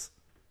Vegas.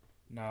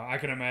 No, I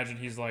can imagine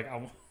he's like,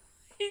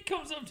 he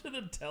comes up to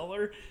the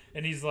teller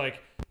and he's like,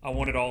 I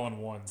want it all in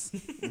ones.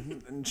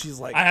 And she's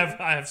like, I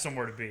have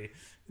somewhere to be.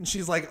 and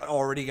she's like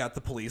already got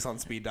the police on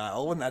speed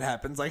dial when that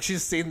happens. Like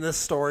she's seen this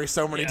story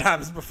so many Yeah.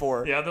 times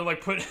before. Yeah, they're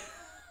like, put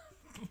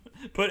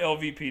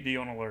LVPD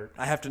on alert.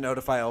 I have to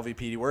notify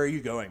LVPD. Where are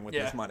you going with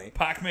Yeah, this money?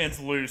 Pac-Man's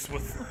loose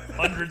with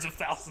hundreds of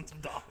thousands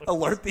of dollars.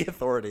 Alert the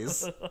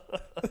authorities.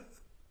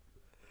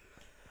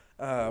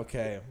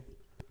 Okay.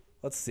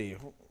 Let's see.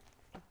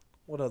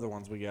 What other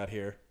ones we got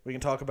here? We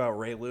can talk about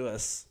Ray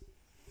Lewis.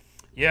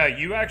 Yeah,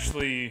 you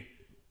actually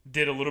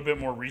did a little bit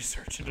more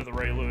research into the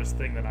Ray Lewis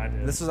thing than I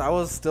did. I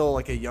was still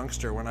like a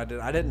youngster when I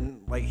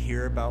didn't like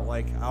hear about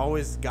like I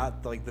always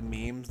got like the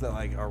memes that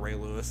like Ray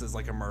Lewis is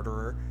like a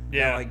murderer.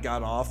 Yeah. That, like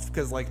got off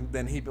because like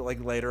then he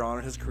like later on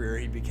in his career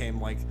he became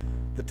like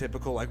the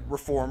typical like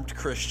reformed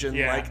Christian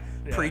Yeah,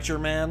 yeah. preacher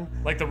man.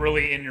 Like the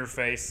really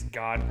in-your-face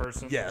God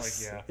person.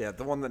 Yes. Like, Yeah,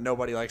 the one that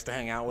nobody likes to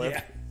hang out with.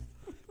 Yeah.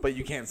 But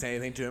you can't say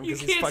anything to him You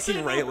because he's can't say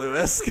fucking Ray no.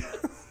 Lewis.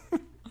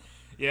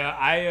 Yeah,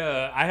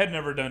 I had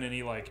never done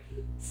any like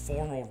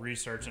formal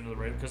research into the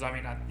Ray because I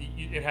mean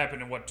it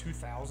happened in what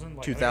 2000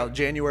 like 2000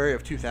 January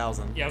of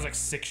 2000. Yeah, I was like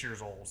 6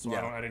 years old, so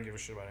Yeah. I didn't give a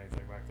shit about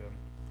anything back then.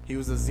 He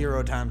was a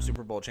 0-time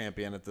Super Bowl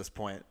champion at this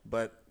point,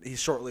 but he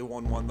shortly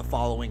won one the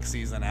following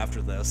season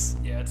after this.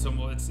 Yeah, it's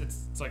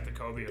like the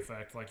Kobe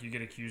effect. Like you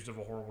get accused of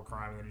a horrible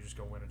crime and then you just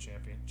go win a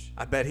championship.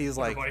 I bet he's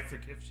like, Everybody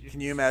forgives you. can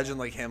you imagine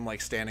like him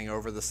like standing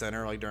over the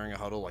center like during a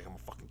huddle like I'm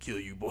gonna fucking kill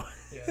you, boy.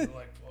 Yeah, they're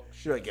like, oh You're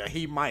shit. like, yeah,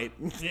 he might.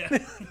 Yeah,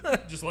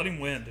 just let him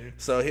win, dude.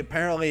 So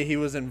apparently he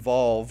was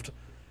involved.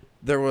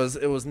 It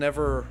was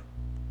never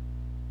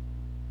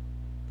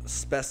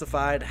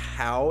specified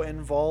how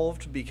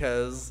involved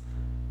because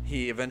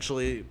he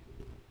eventually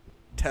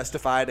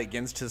testified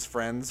against his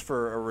friends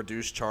for a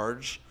reduced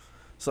charge.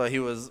 So he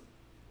was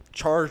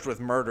charged with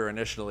murder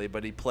initially,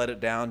 but he pled it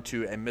down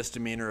to a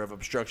misdemeanor of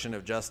obstruction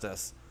of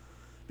justice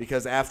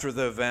because after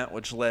the event,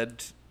 which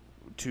led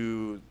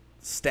to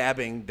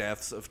stabbing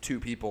deaths of 2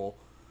 people,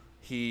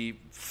 he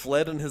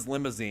fled in his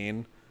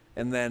limousine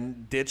and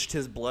then ditched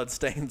his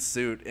blood-stained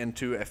suit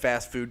into a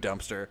fast food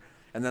dumpster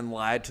and then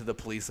lied to the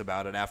police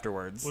about it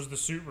afterwards. Was the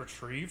suit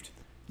retrieved?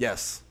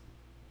 Yes,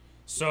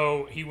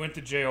 So he went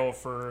to jail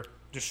for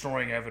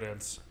destroying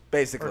evidence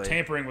basically. or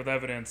tampering with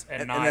evidence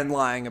and not and then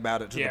lying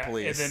about it to yeah, the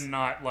police. and then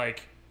not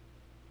like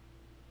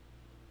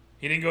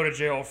he didn't go to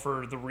jail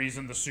for the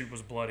reason the suit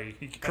was bloody.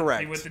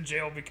 Correct. He went to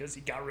jail because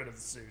he got rid of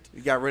the suit.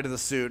 He got rid of the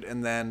suit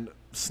and then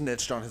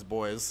snitched on his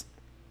boys.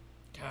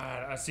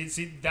 God, I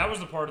see. That was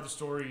the part of the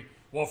story.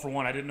 Well, for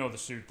one, I didn't know the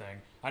suit thing.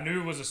 I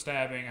knew it was a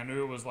stabbing. I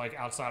knew it was like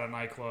outside a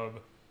nightclub,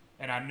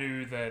 and I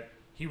knew that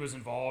he was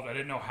involved. I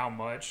didn't know how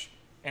much,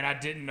 and I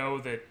didn't know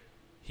that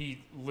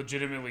he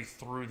legitimately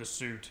threw the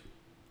suit,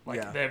 like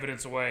Yeah. the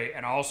evidence away.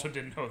 And I also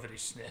didn't know that he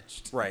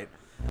snitched. Right.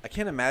 I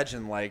can't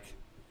imagine like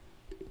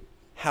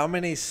how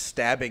many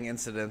stabbing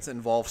incidents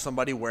involve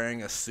somebody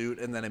wearing a suit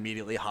and then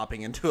immediately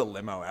hopping into a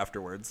limo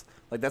afterwards.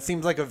 Like that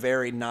seems like a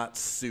very not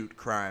suit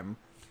crime.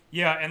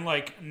 Yeah, and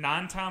like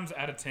 9 times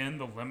out of 10,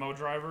 the limo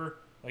driver,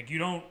 like you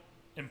don't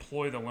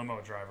employ the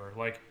limo driver.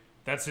 Like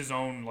that's his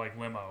own like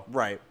limo.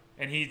 Right.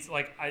 And he's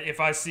like,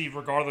 if I see,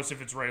 regardless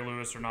if it's Ray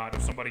Lewis or not,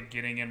 if somebody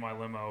getting in my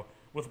limo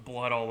with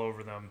blood all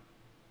over them,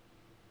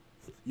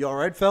 You all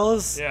right,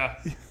 fellas? yeah,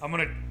 I'm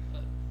gonna.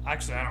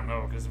 Actually, I don't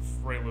know because if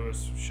Ray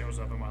Lewis shows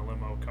up in my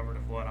limo covered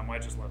in blood, I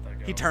might just let that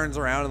go. He turns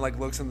around and like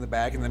looks in the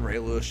back, and then Ray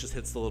Lewis just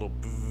hits the little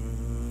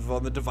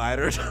on the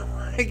divider to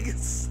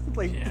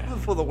like Yeah.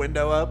 pull the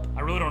window up.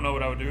 I really don't know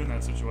what I would do in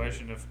that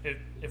situation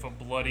if a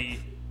bloody,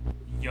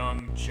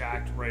 young,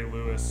 jacked Ray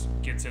Lewis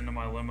gets into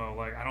my limo.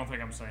 Like, I don't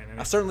think I'm saying I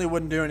anything. certainly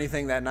wouldn't do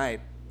anything that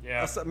night.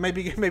 Yeah,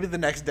 Maybe the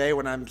next day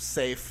when I'm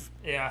safe.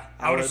 yeah.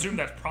 I I would would- assume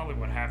that's probably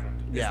what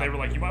happened. Is Yeah. They were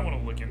like, you might want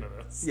to look into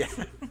this. Yeah.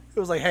 It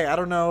was like, hey, I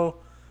don't know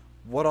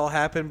what all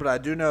happened, but I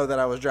do know that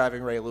I was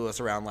driving Ray Lewis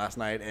around last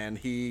night, and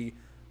he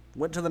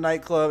went to the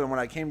nightclub, and when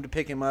I came to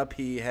pick him up,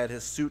 he had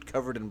his suit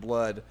covered in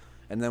blood,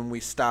 and then we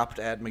stopped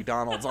at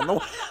McDonald's on the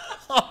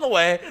on the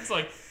way. It's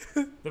like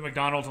the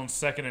McDonald's on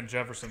 2nd and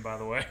Jefferson, by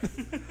the way.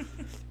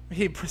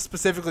 He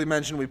specifically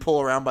mentioned we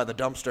pull around by the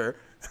dumpster.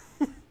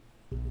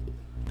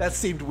 That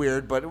seemed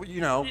weird, but he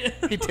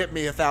tipped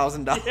me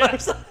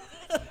 $1,000.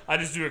 I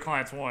just do what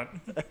clients want.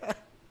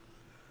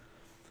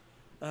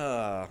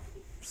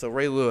 So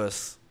Ray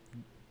Lewis,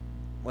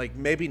 like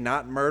maybe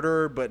not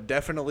murder, but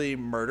definitely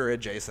murder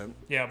adjacent.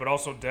 Yeah, but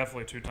also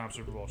definitely 2-time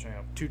Super Bowl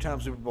champ. 2-time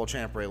Super Bowl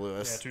champ Ray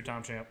Lewis. Yeah,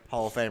 2-time champ.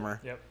 Hall of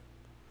Famer. Yep.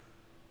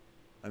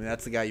 I mean,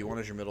 that's the guy you want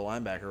as your middle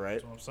linebacker, right?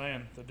 That's what I'm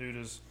saying. The dude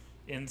is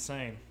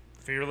insane.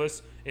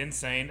 Fearless,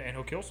 insane, and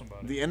he'll kill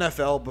somebody. The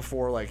NFL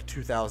before like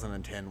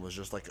 2010 was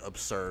just like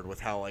absurd with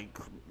how like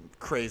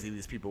crazy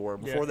these people were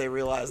before they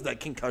realized that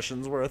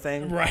concussions were a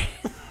thing. Right.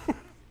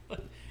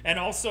 And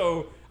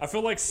also, I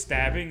feel like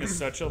stabbing is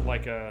such a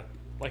like an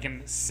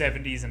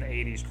 70s and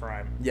 80s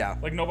crime. Yeah.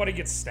 Like nobody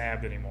gets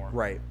stabbed anymore.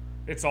 Right.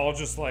 It's all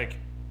just like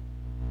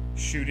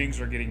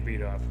shootings or getting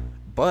beat up.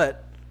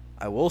 But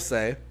I will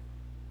say,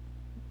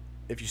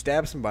 if you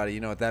stab somebody, you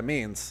know what that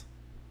means.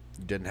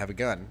 You didn't have a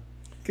gun.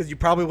 Because you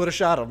probably would have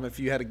shot him if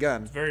you had a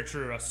gun. Very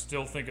true. I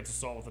still think it's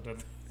assault with a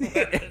deadly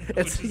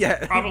It's which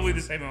is probably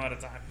the same amount of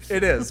time.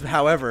 It is.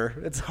 However,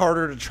 it's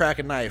harder to track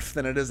a knife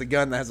than it is a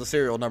gun that has a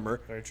serial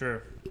number. Very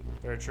true.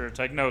 Very true.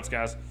 Take notes,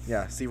 guys.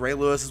 Yeah. See, Ray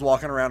Lewis is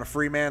walking around a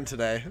free man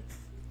today.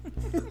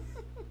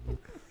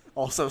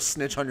 Also,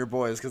 snitch on your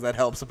boys because that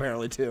helps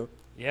apparently too.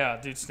 Yeah,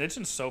 dude,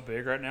 snitching's so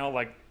big right now.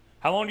 Like,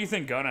 how long do you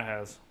think Gunna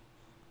has?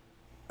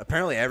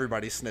 Apparently,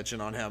 everybody's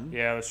snitching on him.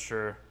 Yeah, that's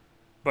true.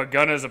 But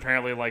Gunna's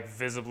apparently, like,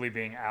 visibly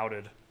being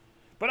outed.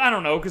 But I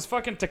don't know, because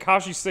fucking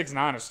Tekashi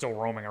 6ix9ine is still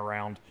roaming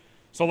around.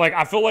 So, like,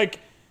 I feel like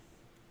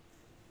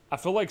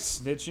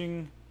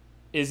snitching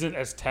isn't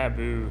as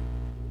taboo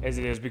as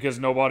it is because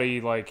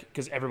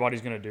because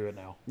everybody's going to do it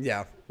now.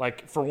 Yeah.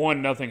 Like, for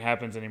one, nothing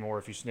happens anymore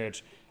if you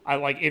snitch.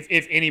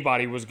 If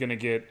anybody was going to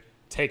get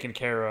taken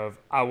care of,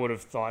 I would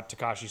have thought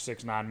Tekashi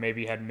 6ix9ine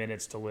maybe had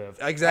minutes to live.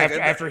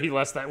 Exactly. After he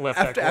left that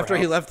After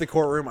he courthouse. left the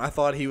courtroom, I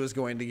thought he was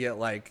going to get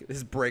like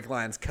his brake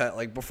lines cut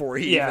like before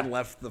he Yeah. even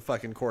left the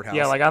fucking courthouse.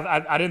 Yeah, like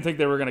I didn't think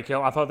they were going to kill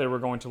him. I thought they were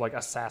going to like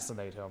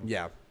assassinate him.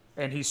 Yeah.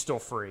 And he's still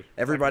free.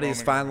 Everybody's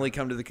Like, finally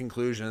come to the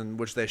conclusion,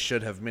 which they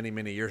should have many,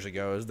 many years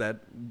ago, is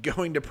that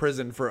going to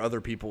prison for other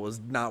people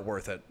is not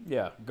worth it.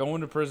 Yeah,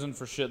 going to prison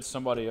for shit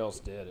somebody else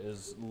did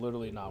is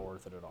literally not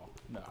worth it at all.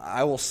 No.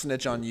 I will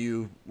snitch on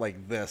you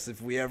like this if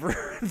we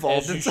ever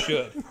involved As in you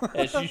should.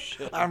 As you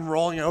should. I'm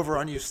rolling over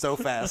on you so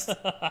fast.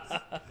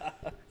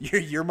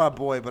 You're my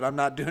boy, but I'm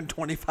not doing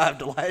 25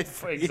 to life.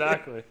 for you.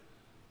 Exactly.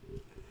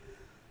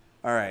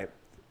 All right.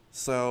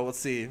 So let's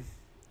see.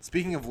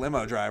 Speaking of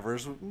limo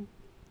drivers,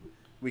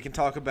 we can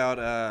talk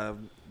about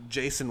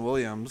Jason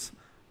Williams,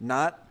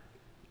 not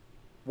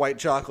white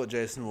chocolate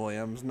Jason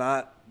Williams,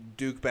 not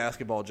Duke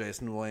basketball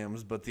Jason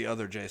Williams, but the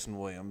other Jason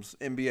Williams,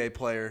 NBA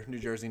player, New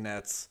Jersey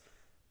Nets,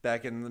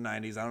 back in the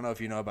 90s. I don't know if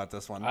you know about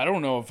this one. I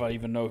don't know if I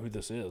even know who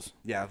this is.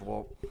 Yeah,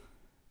 well,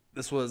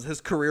 his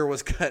career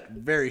was cut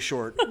very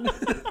short.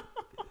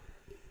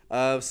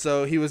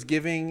 So he was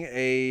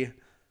he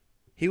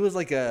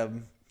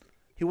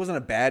wasn't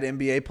a bad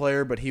NBA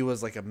player, but he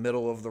was like a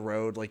middle of the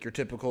road, like your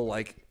typical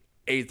like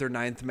 8th or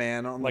 9th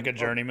man on Like a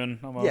journeyman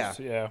almost.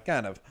 Yeah.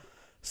 kind of.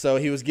 So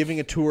he was giving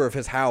a tour of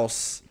his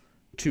house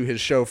to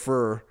his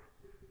chauffeur,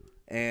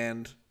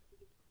 and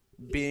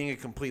being a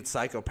complete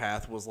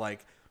psychopath was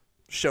like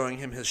showing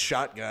him his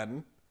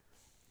shotgun.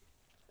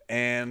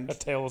 And A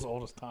tale as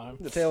old as time.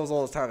 the tale is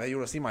all the time. Hey, you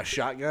want to see my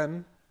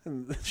shotgun?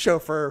 And the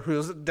chauffeur, who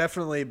was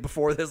definitely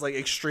before this like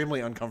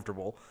extremely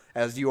uncomfortable,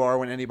 as you are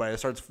when anybody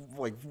starts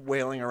like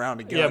wailing around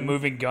a gun. Yeah,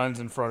 moving guns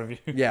in front of you.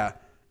 Yeah,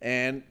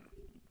 and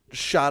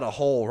shot a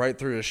hole right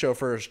through his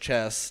chauffeur's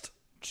chest.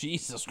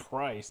 Jesus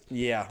Christ.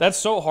 Yeah, That's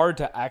so hard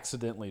to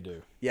accidentally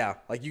do. yeah.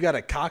 Like you got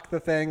to cock the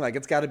thing. Like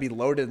it's got to be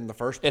loaded in the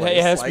first It, place.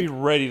 it has like, to be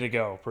ready to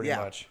go, pretty Yeah.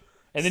 much.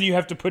 And then you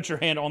have to put your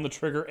hand on the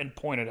trigger and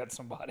point it at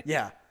somebody.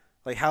 Yeah,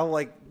 like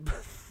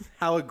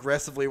how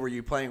aggressively were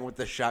you playing with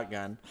the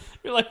shotgun?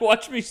 You're like,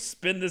 watch me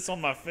spin this on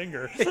my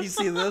finger. You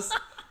see this?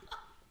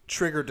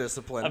 Trigger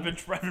discipline. I've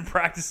been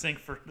practicing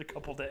for a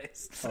couple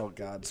days. Oh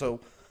God.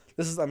 So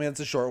this is. I mean, it's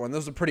a short one.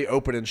 This is a pretty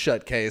open and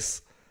shut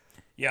case.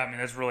 Yeah, I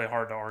mean, it's really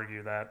hard to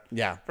argue that.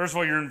 Yeah. First of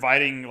all, you're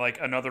inviting like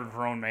another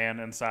grown man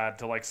inside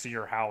to like see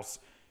your house,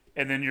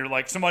 and then you're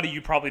like somebody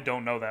you probably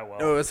don't know that well.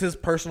 Oh, it's his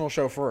personal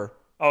chauffeur.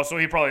 Oh, so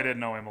he probably did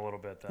know him a little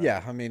bit then.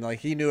 Yeah, I mean, like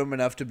he knew him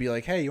enough to be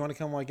like, "Hey, you want to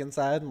come like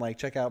inside and like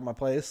check out my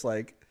place?"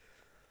 Like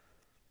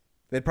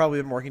they'd probably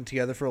been working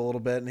together for a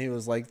little bit, and he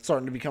was like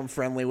starting to become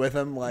friendly with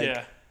him. Like,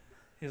 Yeah.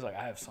 He's like,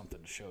 I have something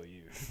to show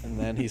you. and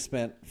then he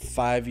spent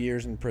 5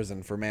 years in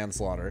prison for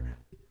manslaughter.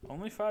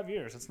 Only 5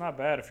 years. It's not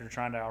bad if you're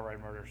trying to outright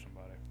murder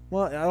somebody.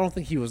 Well, I don't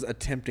think he was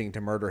attempting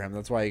to murder him.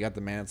 That's why he got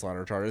the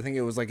manslaughter charge. I think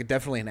it was like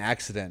definitely an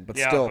accident, but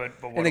Yeah, still but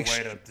an what a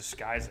way to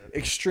disguise it.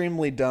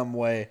 extremely dumb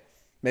way.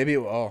 Maybe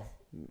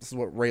This is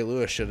what Ray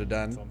Lewis should have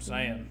done. That's what I'm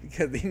saying.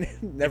 Because he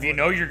If never, you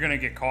know you're gonna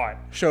get caught,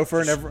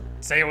 chauffeur never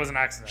say it was an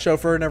accident.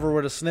 chauffeur never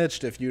would have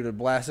snitched if you'd have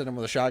blasted him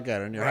with a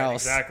shotgun in your Right,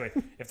 house. exactly.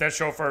 If that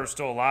chauffeur was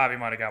still alive, he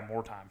might have got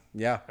more time.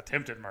 Yeah.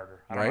 Attempted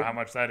murder. I don't know Right. how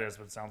much that is,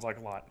 but it sounds like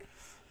a lot.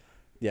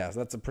 Yeah,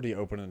 that's a pretty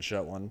open and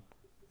shut one.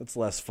 That's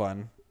less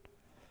fun.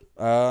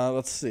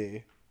 Let's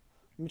see.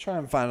 Let me try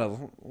and find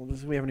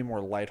do we have any more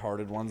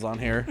lighthearted ones on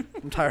here?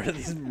 I'm tired of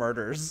these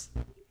murders.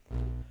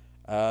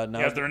 No,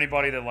 Yeah, is there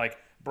anybody that like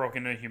broke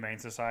into a humane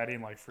society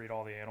and like freed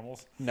all the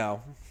animals?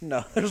 no.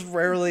 There's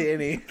rarely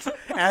any.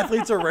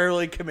 Athletes are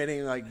rarely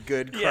committing like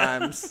good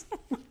crimes.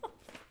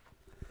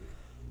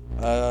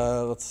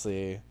 Let's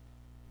see.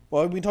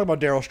 Well, we can talk about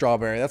Darryl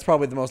Strawberry. That's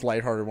probably the most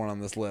lighthearted one on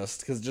this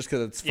list, because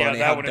it's funny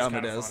that how one dumb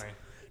it kinda is. funny.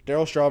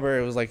 Darryl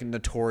Strawberry was like a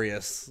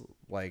notorious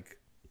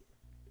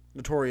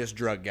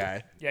drug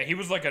guy. Yeah, he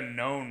was like a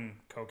known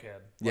cokehead.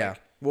 Yeah.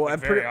 Like, Well, like I'm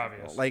very pretty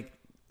obvious. like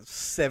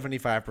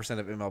 75%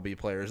 of MLB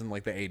players in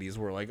like the 80s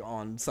were like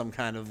on some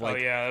kind of like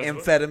yeah, that's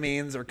what-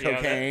 amphetamines or Yeah, that-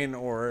 cocaine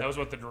or that was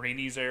what the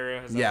Greenies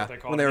era. Is that yeah, what they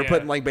called when they it? were Yeah.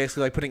 putting like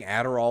basically like putting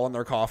Adderall in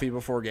their coffee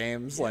before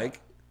games. Like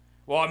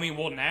Well, I mean,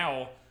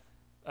 now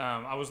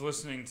I was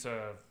listening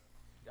to,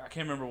 I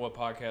can't remember what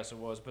podcast it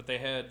was, but they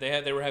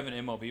were having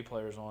MLB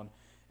players on,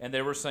 and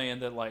they were saying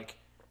that like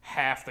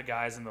half the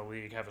guys in the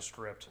league have a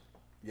script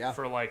yeah.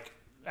 for like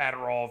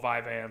Adderall,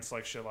 Vyvanse,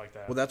 like shit like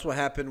that. Well, that's what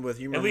happened with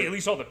you. at Remember,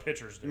 least all the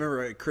pitchers do.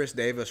 remember Chris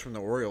Davis from the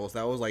Orioles?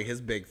 That was like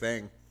his big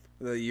thing.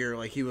 The year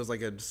like he was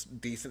like a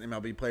decent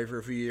MLB player for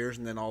a few years,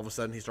 and then all of a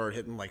sudden he started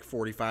hitting like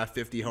 45,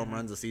 50 home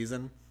runs a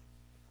season.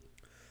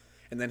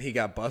 And then he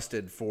got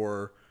busted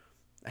for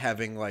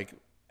having like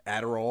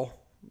Adderall,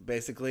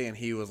 basically, and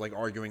he was like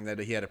arguing that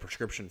he had a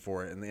prescription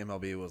for it, and the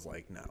MLB was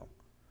like, no,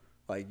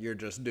 like you're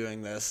just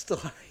doing this to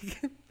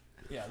like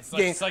yeah,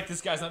 Game- it's like this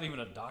guy's not even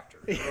a doctor.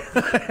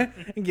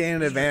 gain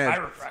an advantage.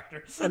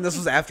 Chiropractor. And this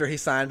was after he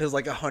signed his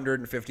like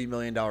 $150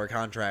 million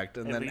contract,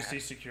 and At then least he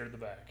secured the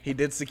bag. he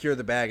did secure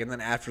the bag, and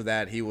then after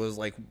that, he was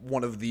like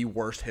one of the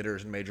worst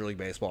hitters in Major League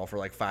Baseball for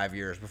like 5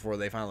 years before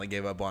they finally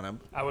gave up on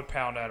him. I would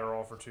pound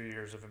Adderall for 2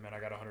 years if it meant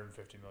I got $150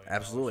 million.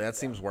 Absolutely, that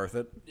seems worth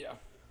it. Yeah.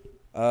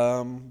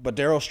 But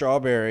Darryl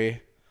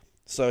Strawberry,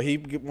 so he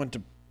went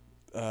to.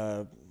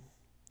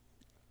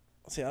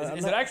 See,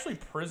 Is it actually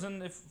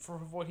prison for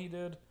what he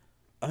did?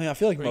 I mean, I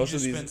feel like Or most he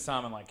of just these. spends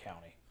time in like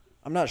county.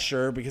 I'm not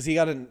sure because he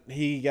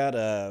got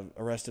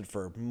arrested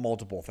for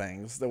multiple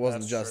things. That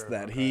wasn't That's just true.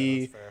 that. Okay,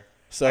 that's fair.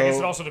 So I guess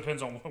it also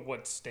depends on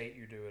what state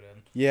you do it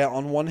in. yeah,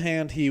 on one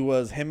hand,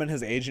 him and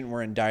his agent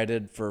were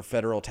indicted for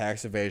federal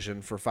tax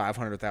evasion for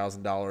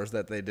 $500,000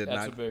 that they did That's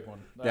not. a big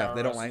one. The Yeah,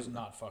 they don't IRS like. is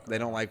not fucking They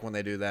don't around. like when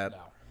they do that.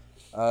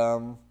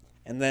 No.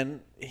 And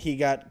then he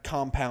got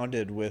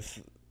compounded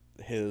with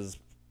his.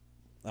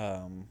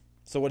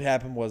 So what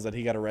happened was that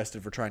he got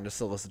arrested for trying to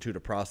solicitude a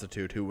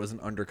prostitute who was an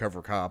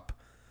undercover cop,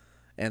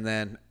 and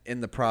then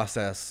in the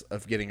process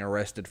of getting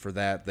arrested for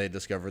that, they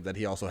discovered that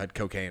he also had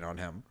cocaine on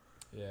him.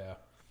 Yeah.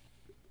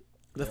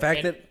 The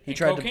fact that he and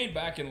tried cocaine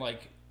back in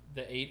like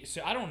the 80s.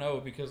 So I don't know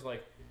because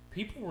like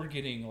people were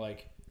getting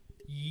like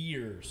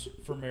years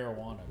for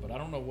marijuana, but I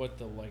don't know what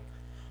the like.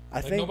 I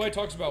Like think. nobody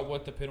talks about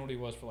what the penalty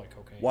was for like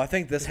cocaine. Well, I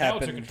think this 'Cause now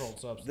it's a happened. controlled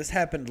substance. This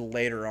happened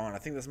later on. I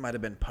think this might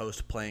have been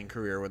post playing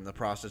career when the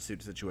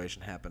prostitute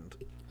situation happened.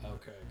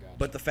 Okay, gotcha.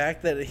 But the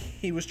fact that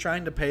he was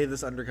trying to pay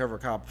this undercover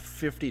cop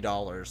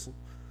 $50,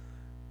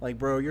 like,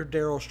 bro, you're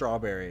Darryl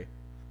Strawberry,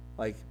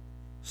 like,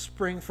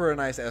 spring for a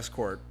nice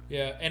escort.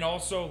 Yeah, and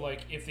also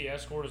like if the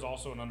escort is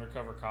also an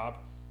undercover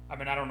cop, I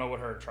mean I don't know what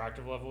her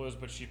attractive level is,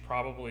 but she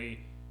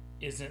probably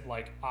isn't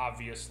like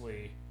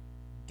obviously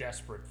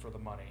desperate for the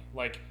money.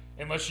 Like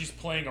unless she's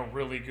playing a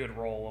really good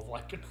role of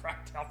like a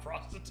cracked out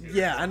prostitute.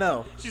 Yeah, I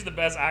know. She's the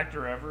best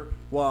actor ever.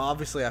 Well,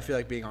 obviously, I feel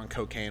like being on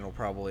cocaine will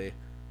probably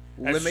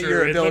That's limit true.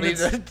 your It ability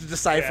limits- to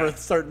decipher yeah.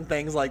 certain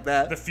things like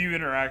that. The few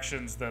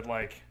interactions that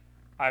like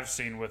I've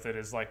seen with it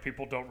is like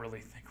people don't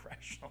really think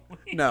rationally.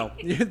 No,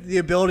 the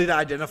ability to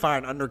identify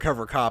an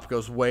undercover cop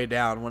goes way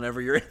down whenever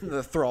you're in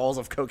the thralls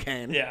of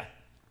cocaine. Yeah.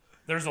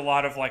 There's a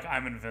lot of like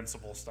I'm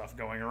invincible stuff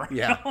going around.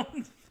 Yeah.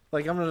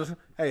 Like,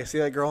 hey, see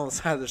that girl on the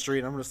side of the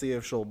street? I'm gonna see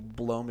if she'll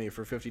blow me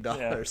for $50.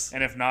 Yeah.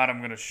 And if not,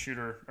 I'm gonna shoot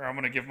her, or I'm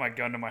gonna give my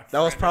gun to my friend. That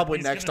was and probably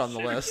he's next gonna on the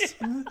shoot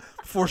list. me.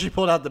 Before she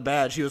pulled out the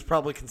badge, she was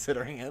probably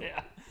considering it.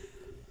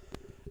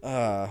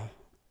 Yeah.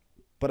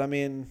 But I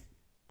mean,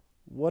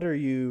 what are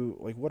you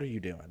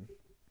doing?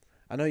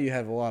 I know you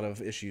have a lot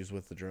of issues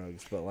with the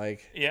drugs, but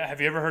like, Yeah.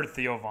 Have you ever heard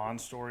Theo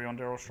Vaughn's story on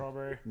Darryl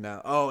Strawberry?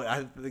 no. Oh,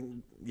 I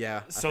think,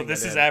 yeah. I So think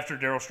this I is did. after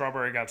Darryl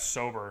Strawberry got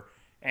sober,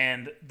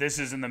 and this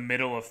is in the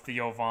middle of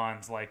Theo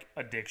Vaughn's like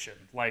addiction.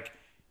 Like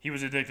he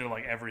was addicted to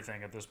like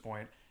everything at this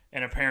point,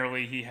 and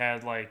apparently he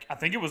had like I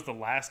think it was the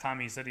last time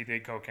he said he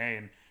did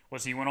cocaine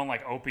was he went on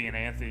like Opie and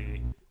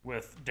Anthony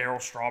with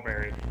Darryl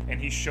Strawberry, and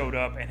he showed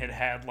up and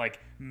had like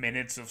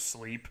minutes of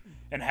sleep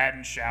and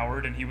hadn't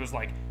showered, and he was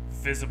like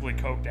visibly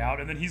coked out,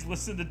 and then he's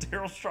listened to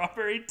Darryl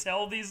Strawberry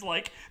tell these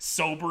like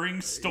sobering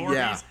stories,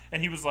 Yeah.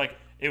 and he was like,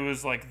 it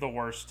was like the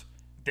worst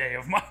day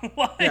of my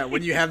life. Yeah,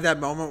 when you have that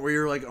moment where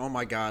you're like, oh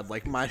my god,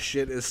 like my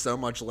shit is so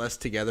much less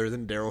together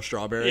than Daryl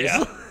Strawberry's.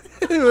 Yeah.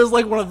 It was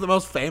like one of the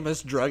most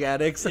famous drug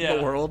addicts in Yeah.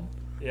 the world.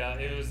 Yeah,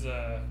 it was.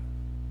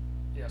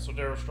 So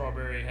Daryl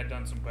Strawberry had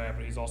done some bad,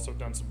 but he's also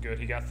done some good.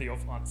 He got Theo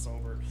Von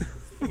sober.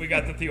 We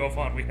got the Theo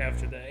Von we have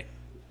today.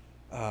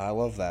 I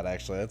love that,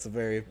 actually. That's a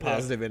very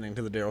positive ending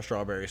to the Daryl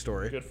Strawberry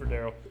story. Good for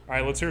Daryl. All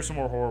right, let's hear some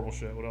more horrible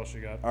shit. What else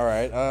you got? All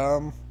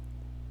right.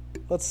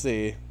 Let's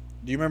see.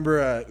 Do you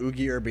remember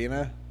Ugi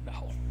Urbina?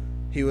 No.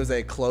 He was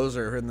a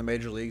closer in the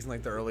major leagues in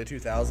like the early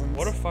 2000s.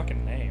 What a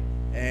fucking name.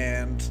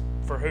 And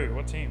For who?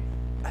 What team?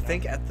 I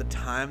think at the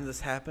time this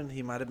happened,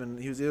 he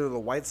was either the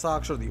White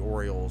Sox or the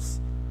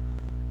Orioles.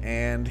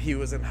 And he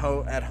was at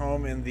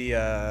home in the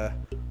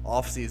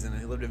off season, and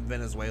he lived in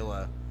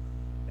Venezuela.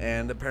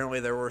 And apparently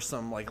there were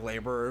some like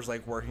laborers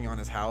like working on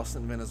his house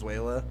in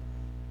Venezuela,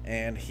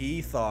 and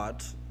he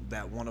thought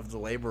that one of the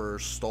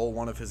laborers stole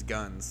one of his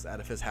guns out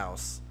of his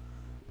house.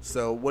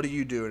 So what do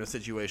you do in a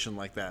situation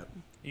like that?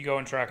 You go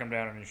and track him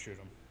down and you shoot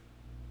him.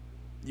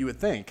 You would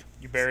think.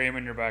 You bury him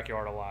in your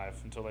backyard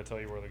alive until they tell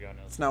you where the gun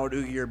is. It's not what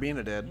Ugi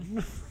Urbina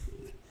did.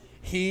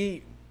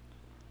 He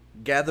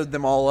gathered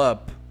them all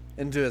up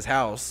into his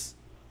house,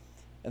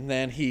 and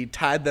then he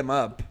tied them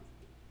up,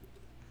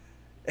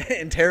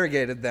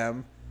 interrogated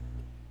them,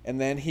 and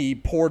then he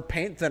poured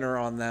paint thinner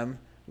on them,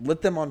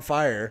 lit them on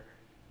fire,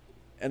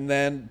 and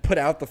then put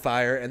out the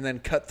fire, and then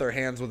cut their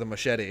hands with a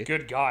machete.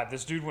 Good God,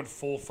 this dude went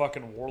full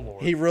fucking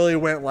warlord. He really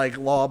went like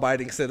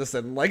law-abiding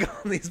citizen, like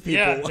on these people.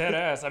 Yeah, dead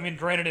ass. I mean,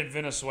 granted, in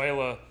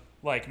Venezuela,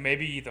 like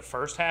maybe the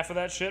first half of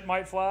that shit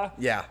might fly.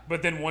 Yeah.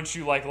 But then once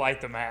you like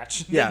light the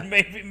match, Yeah. then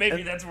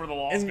maybe that's where the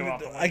laws And go out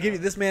the window. I give you,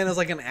 this man is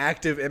like an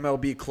active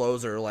MLB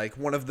closer, like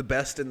one of the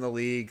best in the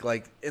league,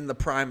 like in the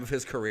prime of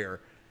his career,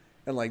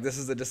 and like this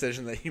is the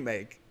decision that you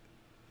make.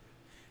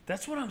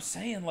 That's what I'm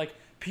saying. Like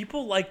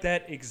people like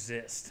that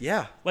exist.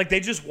 Yeah. Like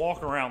they just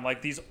walk around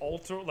like these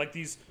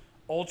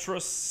ultra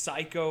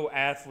psycho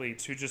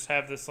athletes who just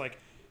have this like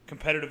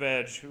competitive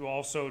edge, who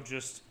also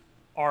just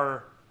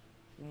are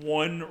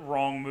one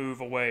wrong move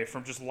away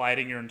from just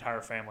lighting your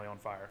entire family on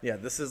fire. Yeah,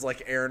 this is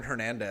like Aaron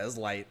Hernandez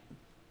light.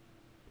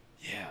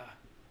 Yeah.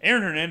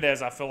 Aaron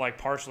Hernandez, I feel like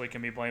partially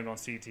can be blamed on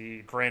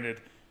CTE.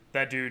 Granted,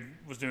 that dude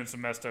was doing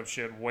some messed up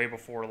shit way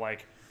before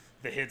like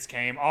the hits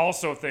came. I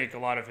also think a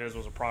lot of his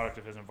was a product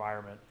of his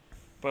environment.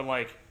 But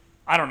like,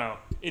 I don't know.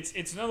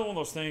 It's another one of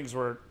those things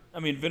where, I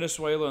mean,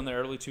 Venezuela in the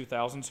early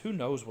 2000s, who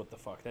knows what the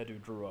fuck that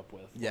dude grew up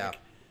with. Yeah. Like,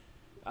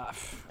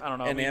 I don't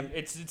know. And I mean,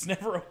 it's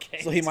never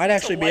okay. So he might to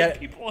actually be light at-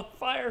 people on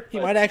fire. He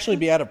but might actually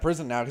be out of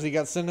prison now because he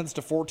got sentenced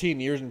to 14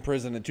 years in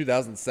prison in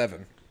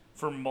 2007.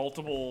 for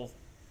multiple,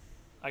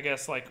 I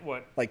guess, like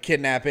what? Like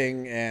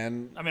kidnapping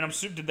and... I mean,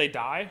 did they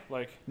die?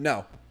 Like,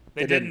 No.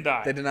 They didn't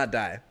die. They did not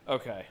die.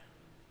 okay.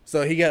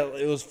 So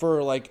it was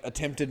for like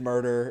attempted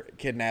murder,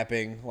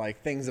 kidnapping,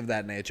 like things of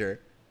that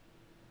nature.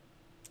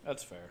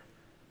 That's fair.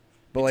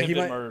 But like he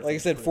Attempted might, murder like I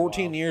seems said, pretty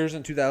 14 wild. years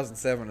in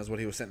 2007 is what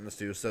he was sentenced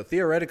to. So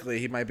theoretically,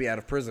 he might be out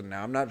of prison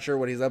now. I'm not sure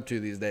what he's up to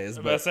these days,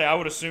 But I but say I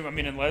would assume. I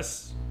mean,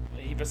 unless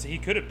he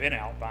could have been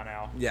out by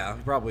now. yeah,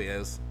 he probably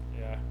is.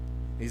 Yeah.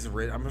 He's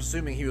rich. I'm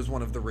assuming he was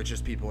one of the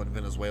richest people in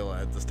Venezuela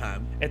at this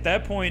time. At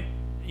that point,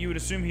 you would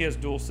assume he has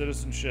dual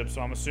citizenship. So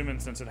I'm assuming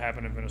since it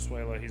happened in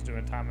Venezuela, he's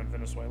doing time in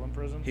Venezuelan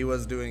prison. He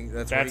was doing.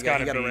 That's where he That's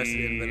got gotta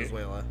arrested in be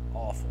Venezuela.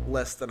 Awful.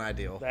 Less than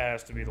ideal. That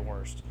has to be the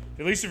worst.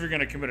 At least if you're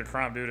going to commit a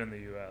crime, do it in the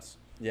U.S.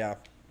 Yeah.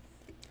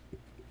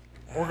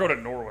 Or go to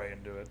Norway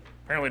and do it.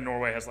 Apparently,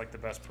 Norway has like the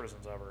best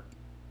prisons ever.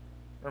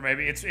 Or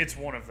maybe it's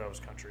one of those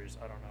countries.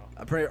 I don't know.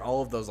 I'm pretty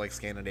all of those like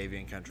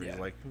Scandinavian countries,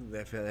 Yeah. like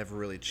they have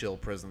really chill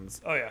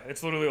prisons. Oh yeah,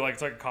 it's literally like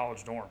it's like a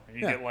college dorm.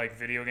 You Yeah. get like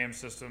video game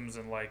systems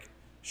and like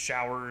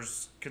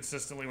showers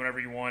consistently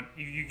whenever you want.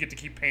 You get to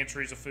keep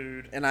pantries of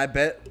food. And I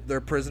bet their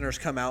prisoners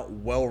come out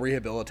well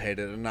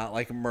rehabilitated and not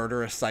like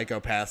murderous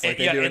psychopaths like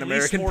they do in at American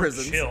least more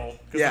prisons. chill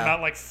because Yeah. they're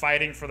not like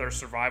fighting for their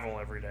survival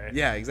every day.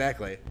 Yeah,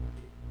 exactly.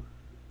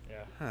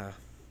 Yeah. Huh.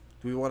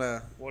 Do we want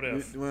to? What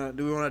if? Do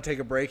we want to take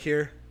a break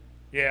here?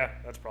 Yeah,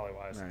 that's probably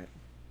wise. All right.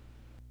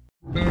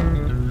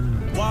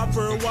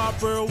 Whopper,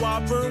 Whopper,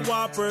 Whopper,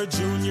 Whopper,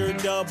 Junior,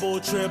 Double,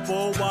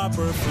 Triple,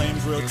 Whopper, Flame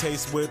Grill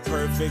taste with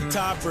perfect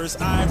toppers.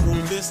 I rule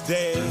this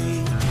day.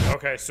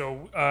 Okay,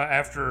 so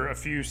after a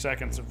few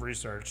seconds of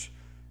research,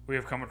 we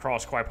have come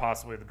across quite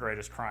possibly the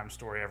greatest crime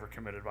story ever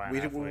committed by an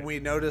athlete. We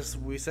noticed.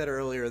 We said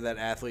earlier that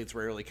athletes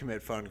rarely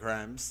commit fun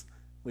crimes.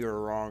 We were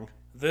wrong.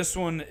 This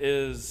one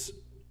is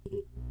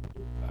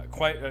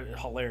quite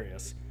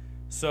hilarious.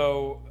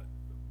 So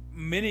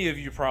many of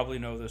you probably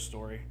know this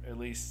story, at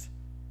least.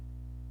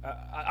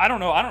 I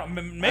don't know.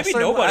 Maybe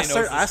nobody knows this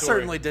story. I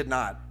certainly did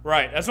not.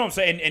 Right. That's what I'm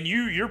saying. And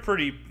you're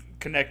pretty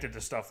connected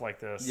to stuff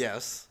like this.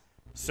 Yes.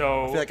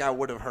 So I feel like I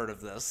would have heard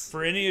of this.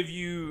 for any of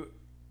you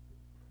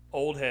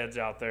old heads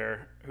out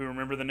there who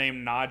remember the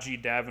name Najee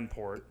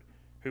Davenport,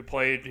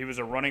 he was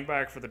a running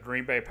back for the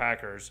Green Bay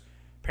Packers,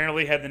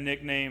 apparently had the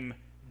nickname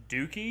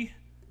Dookie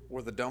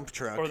Or the dump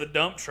truck. or the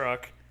dump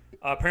truck.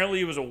 Apparently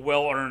it was a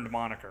well-earned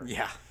moniker.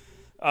 Yeah.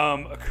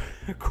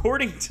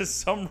 According to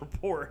some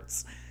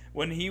reports,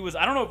 when he was,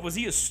 I don't know, was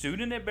he a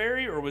student at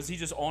Barry or was he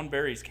just on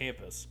Barry's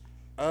campus?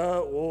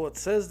 Well, it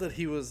says that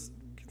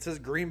it says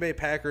Green Bay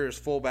Packers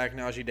fullback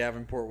Najee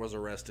Davenport was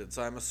arrested.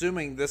 So I'm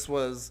assuming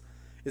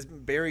is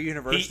Barry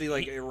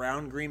University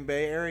around Green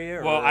Bay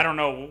area? Well, I don't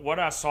know. What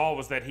I saw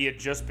was that he had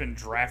just been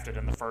drafted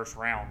in the first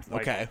round,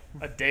 like Okay.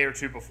 a day or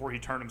two before he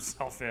turned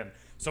himself in.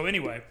 So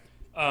anyway,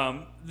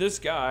 this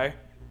guy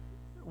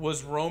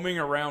was roaming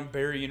around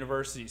Barry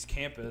University's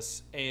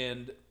campus,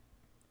 and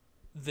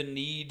the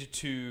need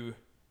to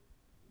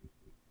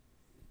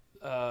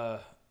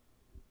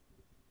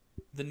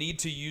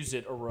use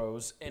it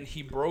arose, and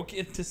he broke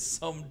into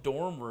some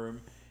dorm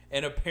room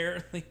and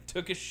apparently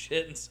took a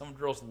shit in some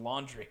girl's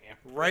laundry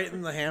hamper. Right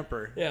in the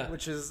hamper. Yeah.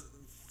 Which is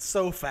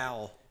so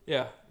foul.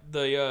 Yeah,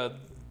 the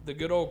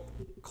good old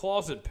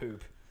closet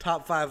poop.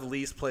 Top 5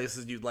 least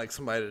places you'd like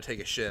somebody to take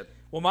a shit.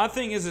 Well, my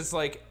thing is, it's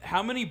like,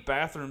 how many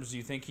bathrooms do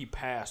you think he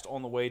passed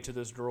on the way to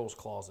this girl's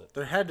closet?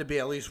 There had to be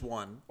at least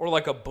one. Or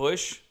like a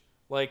bush?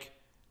 Like,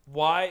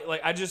 why? Like,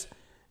 I just,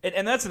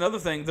 and that's another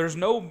thing. There's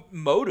no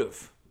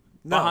motive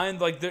behind,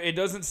 like, it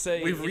doesn't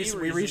say. We any reason.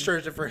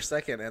 researched it for a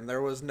second, and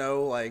there was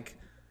no like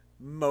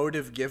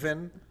motive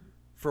given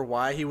for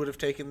why he would have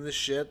taken this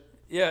shit.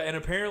 Yeah, and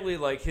apparently,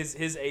 like,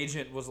 his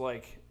agent was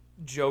like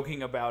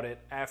joking about it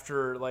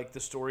after like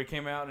the story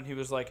came out, and he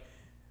was like,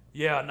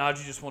 yeah,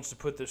 Najee just wants to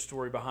put this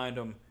story behind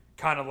him,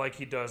 kind of like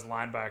he does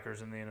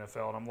linebackers in the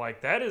NFL. And I'm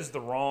like, that is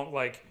the wrong,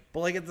 like...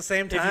 But, like, at the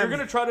same time... If you're going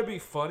to try to be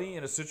funny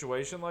in a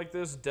situation like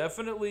this,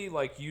 definitely,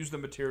 like, use the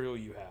material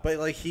you have. But,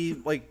 like, he,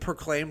 like,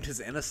 proclaimed his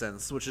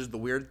innocence, which is the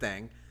weird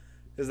thing,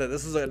 is that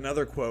this is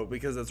another quote,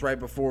 because it's right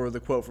before the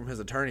quote from his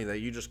attorney that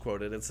you just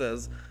quoted. It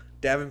says,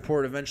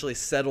 Davenport eventually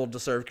settled to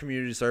serve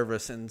community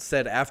service and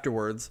said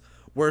afterwards,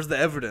 where's the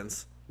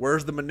evidence?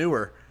 Where's the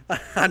manure?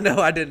 I know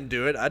I didn't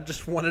do it. I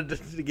just wanted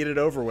to get it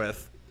over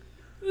with.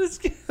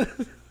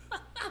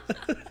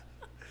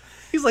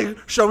 He's like,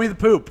 show me the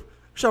poop.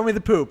 Show me the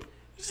poop.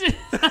 He's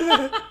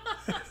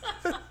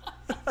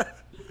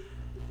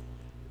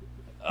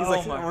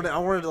like, I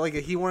wanted like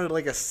he wanted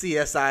like a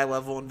CSI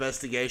level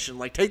investigation.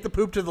 Like, take the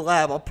poop to the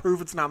lab. I'll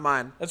prove it's not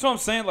mine. That's what I'm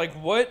saying. Like,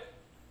 what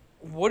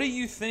do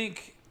you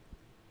think?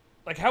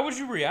 Like, how would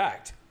you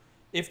react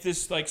if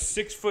this like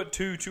 6'2",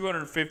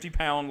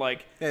 250-pound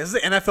like this is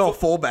an NFL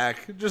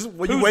fullback. Just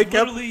when you who's wake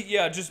up, literally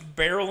just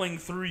barreling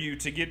through you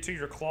to get to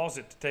your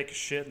closet to take a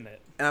shit in it.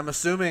 and I'm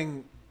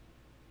assuming,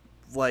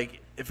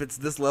 like, if it's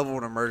this level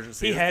of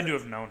emergency, He had to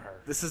have known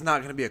her. this is not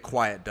going to be a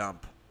quiet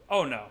dump.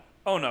 Oh no.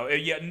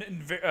 Yeah,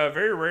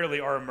 very rarely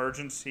are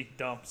emergency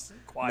dumps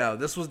quiet. No,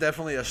 this was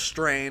definitely a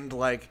strained.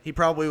 Like, he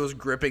probably was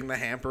gripping the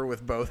hamper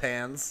with both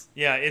hands.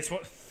 Yeah, it's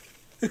what.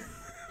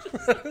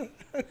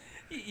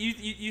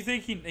 You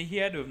think he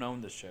had to have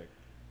known this chick?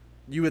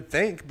 You would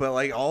think, but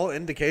like all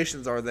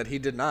indications are that he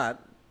did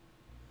not.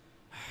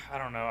 I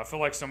don't know. I feel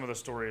like some of the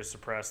story is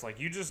suppressed. Like,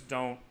 you just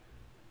don't.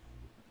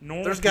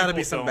 There's got to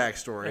be some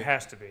backstory. It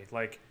has to be.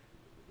 Like,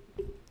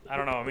 I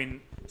don't know. I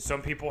mean,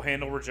 some people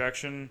handle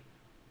rejection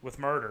with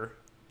murder.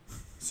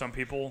 Some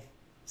people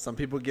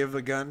give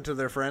a gun to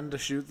their friend to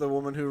shoot the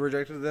woman who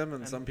rejected them,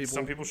 and some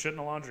people shit in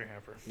a laundry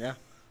hamper. Yeah.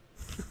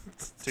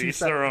 To each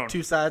their own.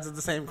 Two sides of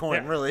the same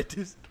coin, Yeah. really.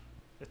 To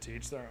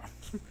each their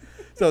own.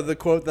 So the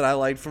quote that I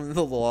liked from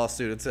the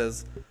lawsuit, it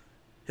says,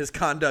 his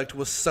conduct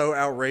was so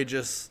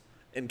outrageous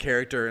in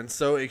character and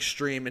so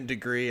extreme in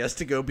degree as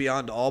to go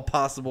beyond all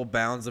possible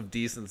bounds of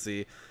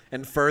decency,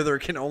 and further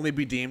can only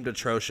be deemed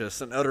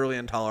atrocious and utterly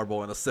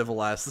intolerable in a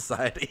civilized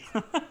society.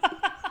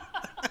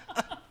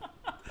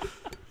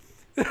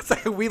 It's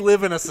like, we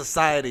live in a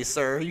society,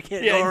 sir. You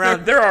can't go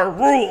around. There are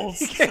rules.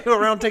 You can't go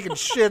around taking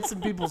shits in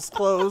people's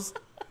clothes.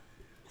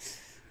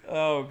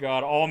 Oh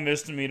God! All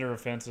misdemeanor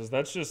offenses.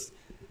 That's just.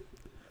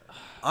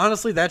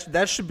 Honestly,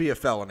 that should be a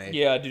felony.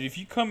 Yeah, dude. If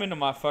you come into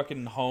my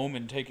fucking home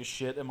and take a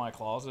shit in my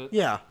closet,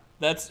 Yeah.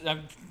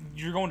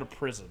 you're going to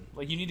prison.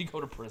 Like, you need to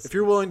go to prison. If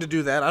you're willing to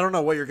do that, I don't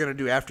know what you're going to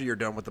do after you're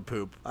done with the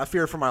poop. I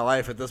fear for my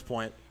life at this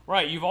point.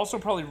 Right. You've also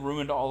probably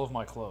ruined all of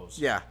my clothes.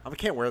 Yeah, I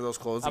can't wear those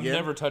clothes I'm again.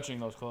 never touching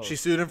those clothes. She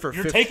sued him for.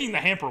 You're taking the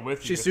hamper with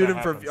you. She if sued that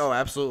him for. happens. Oh,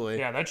 absolutely.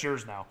 Yeah, that's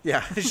yours now.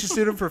 Yeah, she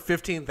sued him for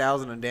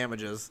 $15,000 in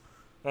damages.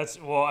 That's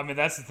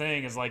the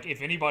thing is, like,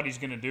 if anybody's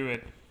gonna do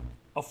it,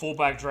 a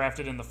fullback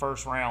drafted in the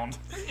first round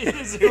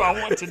is who I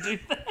want to do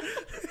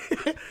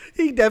that.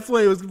 He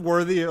definitely was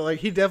worthy. Like,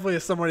 he definitely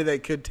is somebody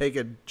that could take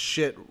a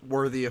shit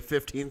worthy of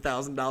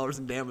 $15,000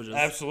 in damages.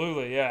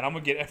 Absolutely, yeah, and I'm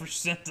gonna get every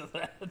cent of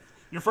that.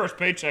 Your first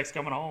paycheck's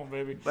coming home,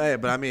 baby. Hey,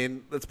 but I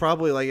mean, it's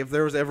probably like if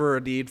there was ever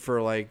a need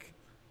for like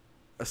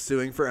a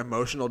suing for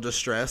emotional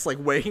distress, like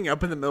waking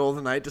up in the middle of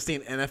the night to see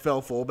an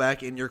NFL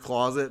fullback in your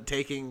closet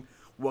taking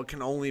what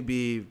can only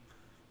be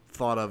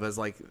thought of as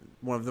like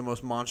one of the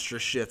most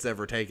monstrous shits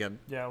ever taken.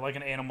 Yeah, like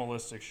an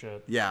animalistic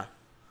shit. Yeah,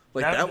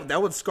 like that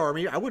would scar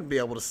me. I wouldn't be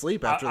able to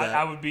sleep after that.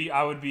 I would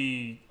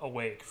be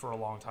awake for a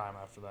long time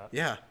after that.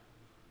 Yeah.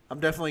 I'm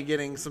definitely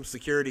getting some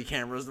security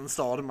cameras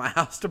installed in my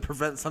house to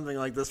prevent something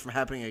like this from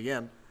happening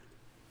again.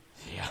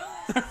 Yeah.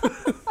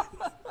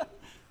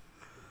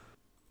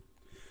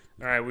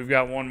 All right, we've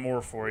got one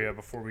more for you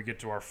before we get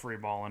to our free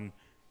balling.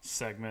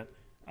 segment.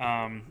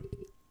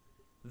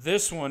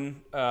 This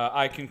one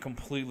I can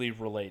completely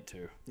relate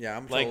to. Yeah,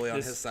 I'm Like totally on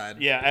this- his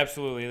side. Yeah,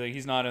 absolutely. Like,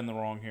 he's not in the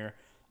wrong here.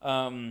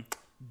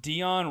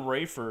 Dion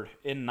Rayford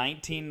in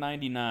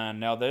 1999.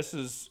 Now, this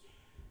is...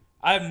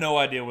 I have no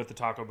idea what the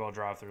Taco Bell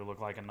drive-thru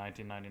looked like in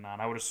 1999.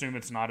 I would assume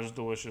it's not as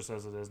delicious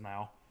as it is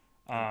now.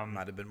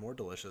 Might have been more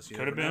delicious. You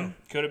Could have never been. know.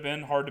 Could have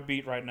been. Hard to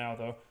beat right now,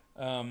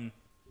 though.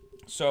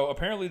 So,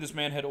 apparently this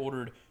man had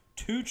ordered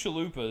 2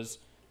 chalupas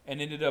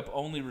and ended up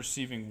only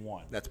receiving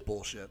 1. That's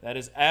bullshit. That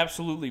is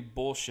absolutely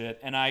bullshit,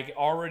 and I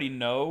already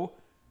know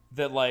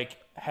that, like,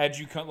 had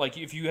you come, like,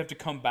 if you have to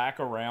come back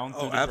around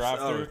through the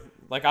drive-thru,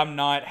 like, I'm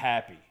not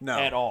happy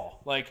at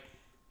all. Like,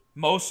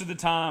 most of the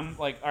time,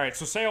 like, all right,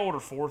 so say I order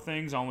 4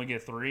 things, I only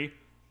get 3.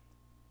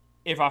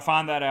 If I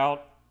find that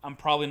out, I'm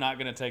probably not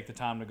going to take the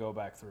time to go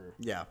back through.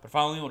 Yeah. But if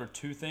I only order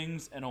 2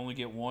 things and only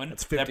get 1,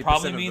 That's that 50%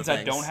 probably of the means I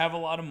things. don't have a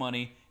lot of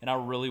money, and I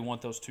really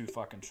want those 2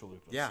 fucking chalupas.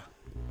 Yeah.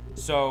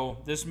 So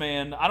this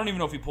man, I don't even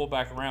know if he pulled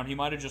back around. He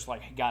might have just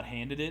like got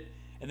handed it,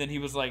 and then he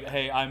was like,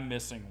 "Hey, I'm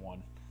missing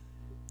 1."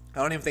 I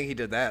don't even think he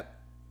did that.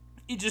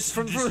 He just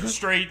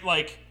straight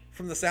like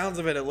From the sounds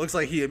of it, it looks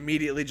like he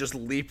immediately just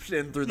leaped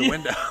in through the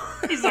window.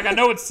 he's like, "I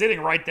know it's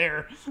sitting right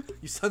there."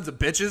 You sons of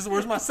bitches,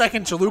 where's my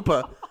second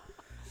chalupa?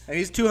 And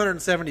he's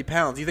 270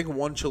 pounds. You think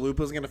 1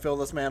 chalupa is going to fill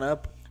this man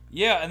up?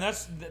 Yeah, and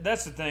that's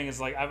the thing is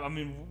like I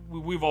mean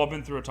we've all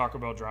been through a Taco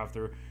Bell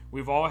drive-thru.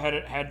 We've all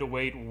had to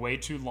wait way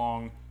too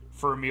long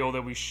for a meal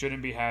that we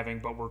shouldn't be having,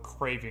 but we're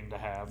craving to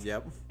have.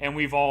 Yep. And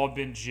we've all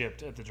been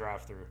gypped at the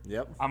drive-thru.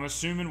 Yep. I'm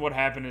assuming what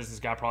happened is this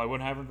guy probably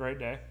wasn't having a great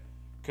day.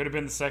 Could have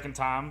been the second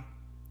time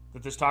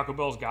that this Taco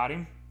Bell's got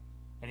him,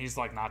 and he's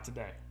like, not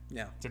today.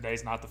 Yeah.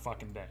 Today's not the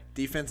fucking day.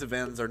 Defensive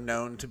ends are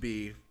known to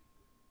be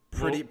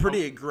Well,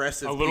 pretty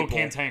aggressive. A little people.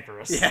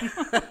 cantankerous. Yeah.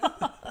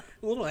 A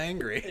little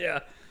angry. Yeah.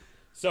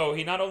 So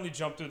he not only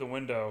jumped through the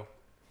window,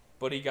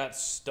 but he got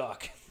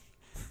stuck.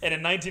 And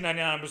in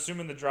 1999, I'm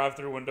assuming the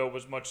drive-thru window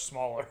was much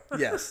smaller.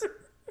 Yes.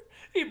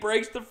 He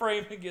breaks the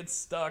frame and gets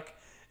stuck.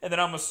 And then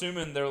I'm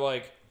assuming they're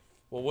like,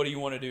 well, what do you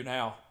want to do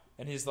now?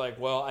 And he's like,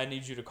 well, I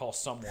need you to call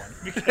someone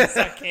because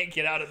I can't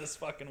get out of this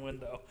fucking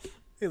window.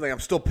 He's like, I'm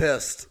still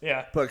pissed.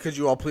 Yeah. But could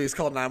you all please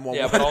call 911?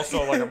 Yeah, but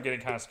also, like, I'm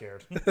getting kind of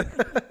scared.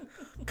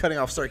 Cutting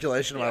off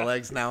circulation of my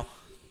legs now.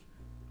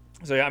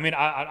 So, yeah, I mean,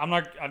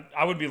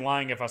 I would be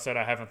lying if I said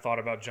I haven't thought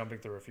about jumping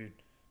through a few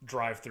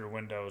drive-through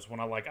windows when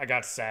I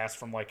got sass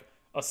from, like,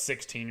 a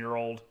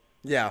 16-year-old.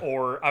 Yeah.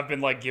 Or I've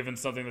been, like, given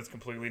something that's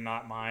completely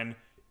not mine,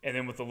 and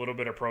then with a little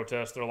bit of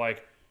protest, they're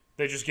like,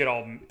 they just get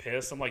all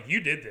pissed. I'm like,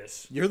 you did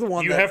this. You're the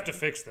one You that- have to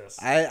fix this.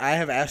 I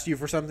have asked you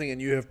for something, and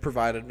you have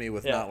provided me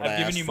with not what I I've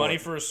given asked you money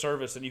for a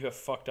service, and you have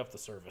fucked up the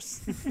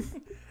service.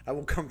 I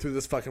will come through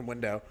this fucking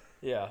window.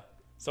 Yeah.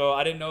 So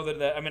I didn't know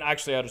that. I mean,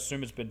 actually, I'd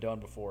assume it's been done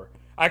before.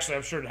 Actually,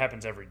 I'm sure it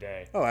happens every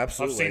day. Oh,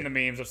 absolutely. I've seen the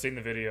memes. I've seen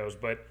the videos,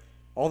 but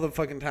All the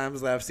fucking times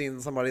that I've seen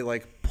somebody,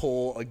 like,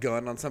 pull a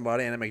gun on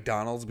somebody in a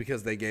McDonald's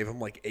because they gave him,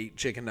 like, 8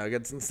 chicken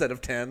nuggets instead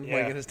of 10. yeah,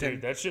 like, in his 10.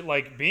 dude, that shit,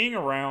 like, being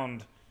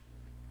around.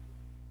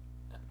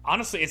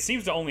 Honestly, it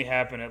seems to only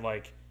happen at,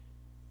 like,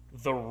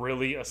 the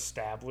really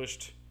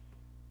established,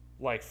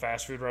 like,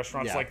 fast food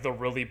restaurants, Yeah. like the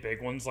really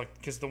big ones, like,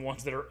 because the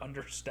ones that are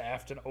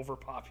understaffed and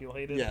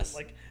overpopulated, Yes.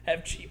 like,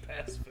 have cheap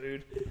ass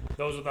food.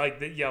 Those are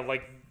like,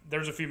 like,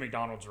 there's a few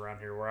McDonald's around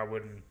here where I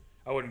wouldn't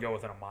go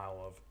within a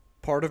mile of.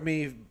 Part of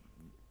me,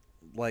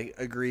 like,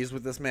 agrees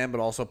with this man, but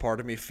also part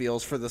of me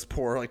feels for this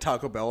poor, like,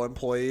 Taco Bell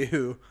employee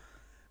who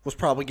was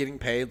probably getting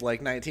paid,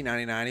 like,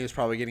 $19.99. He was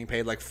probably getting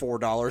paid, like,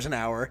 $4 an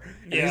hour.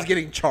 And Yeah. he's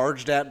getting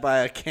charged at by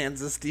a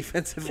Kansas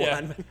defensive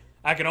lineman.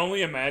 I can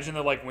only imagine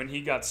that, like, when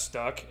he got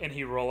stuck and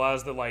he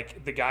realized that,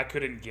 like, the guy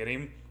couldn't get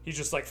him, he's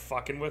just, like,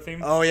 fucking with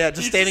him. Oh, yeah,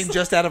 just He's standing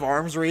just out of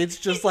arm's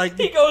reach, just, like,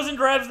 He goes and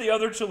grabs the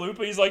other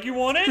chalupa. He's like, "You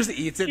want it?" just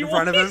eats it You in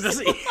front of want him. it?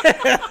 Just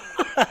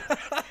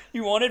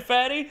You want it,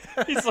 fatty?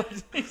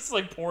 He's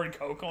like pouring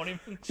Coke on him,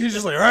 he's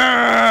just like,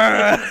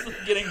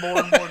 "Argh!" getting more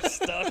and more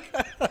stuck.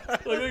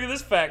 Like, look at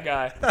this fat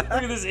guy.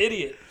 Look at this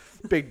idiot.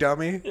 Big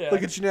dummy. Yeah.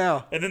 Look at you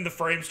now. And then the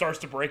frame starts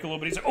to break a little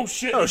bit. He's like, "Oh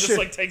shit!" Oh, And he just shit.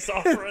 like takes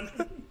off running.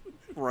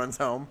 Runs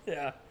home.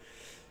 Yeah.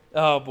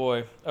 Oh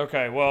boy.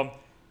 Okay. Well,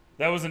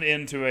 that was an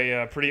end to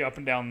a pretty up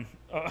and down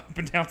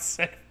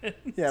segment.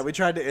 Yeah, we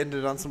tried to end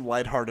it on some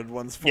lighthearted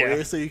ones for Yeah.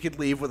 you so you could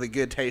leave with a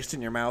good taste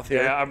in your mouth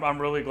here. Yeah,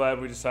 I'm really glad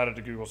we decided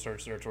to Google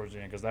search there towards the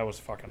end because that was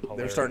fucking hilarious.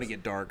 They're starting to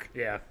get dark.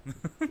 Yeah.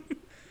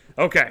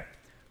 Okay.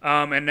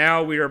 And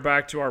now we are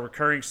back to our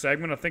recurring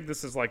segment. I think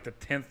this is like the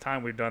 10th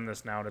time we've done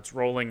this now, and it's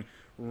rolling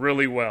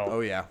really well. Oh,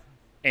 yeah.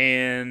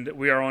 And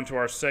we are on to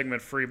our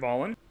segment, Free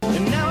Ballin'.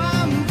 And now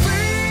I'm free.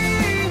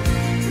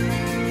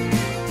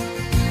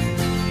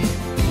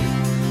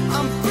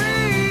 I'm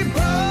free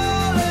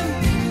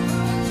ballin'.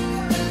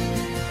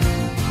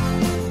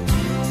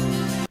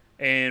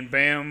 And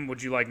Bam,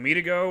 would you like me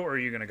to go, or are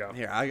you going to go?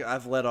 Here,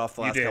 I've let off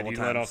the You last did. couple You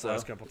times. let off so. the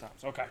last couple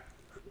times. Okay.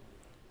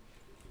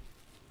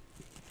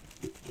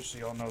 Just so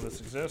y'all know this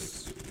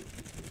exists.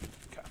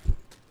 Okay.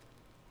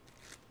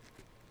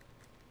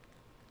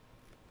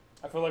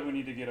 I feel like we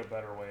need to get a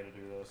better way to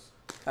do this.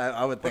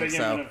 I would think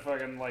Putting him in so. a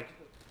fucking, like,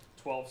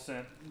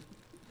 12-cent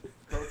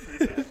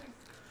grocery bag.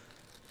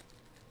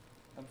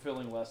 I'm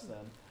feeling less than.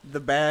 The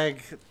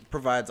bag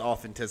provides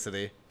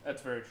authenticity.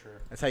 That's very true.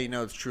 That's how you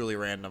know it's truly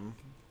random.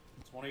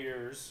 It's one of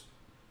yours.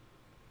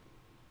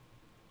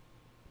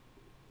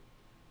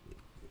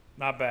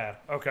 Not bad.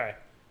 Okay.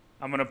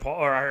 I'm going to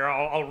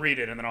I'll read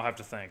it and then I'll have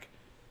to think.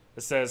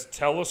 It says,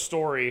 tell a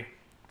story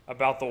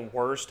about the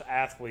worst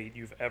athlete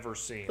you've ever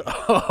seen.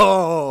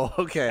 Oh,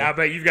 okay. I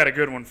bet you've got a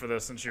good one for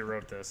this since you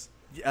wrote this.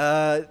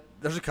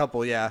 There's a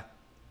couple, yeah.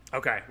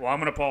 Okay. Well, I'm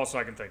going to pause so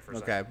I can think for a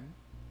second. Okay.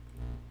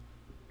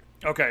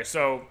 Okay,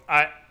 so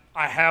I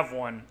have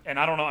one, and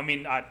I don't know. I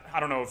mean, I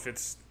don't know if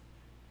it's.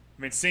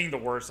 I mean, seeing the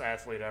worst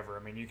athlete ever. I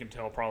mean, you can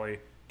tell probably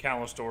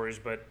countless stories,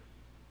 but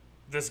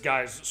this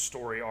guy's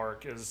story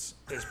arc is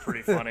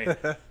pretty funny.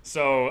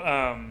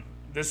 So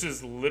this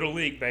is Little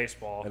League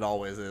baseball. It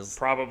always is.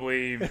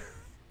 Probably.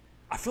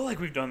 I feel like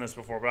we've done this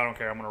before, but I don't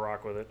care. I'm gonna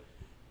rock with it.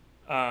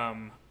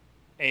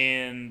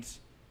 And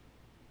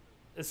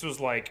this was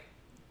like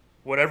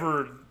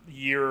whatever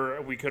year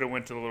we could have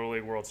went to the Little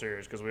League World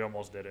Series because we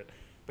almost did it.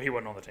 But he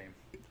wasn't on the team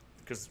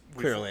because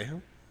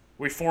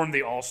we formed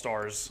the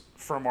All-Stars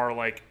from our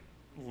like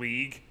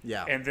league,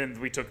 and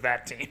then we took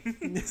that team,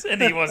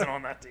 and he wasn't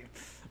on that team.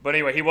 But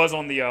anyway, he was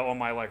on the on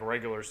my like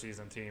regular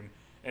season team,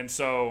 and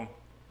so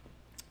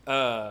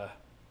I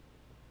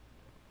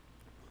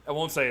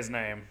won't say his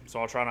name, so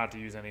I'll try not to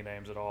use any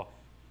names at all.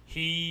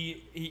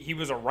 He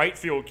was a right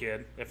field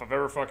kid, if I've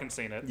ever fucking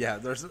seen it. Yeah,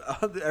 there's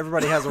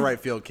everybody has a right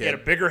field kid. He had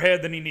a bigger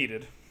head than he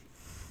needed.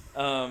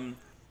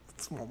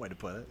 That's one way to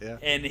put it, yeah.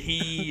 And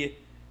he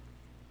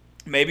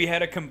maybe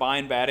had a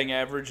combined batting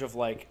average of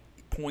like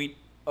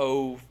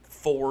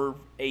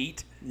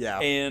 .048. Yeah.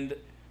 And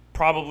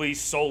probably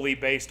solely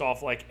based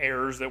off like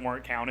errors that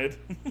weren't counted.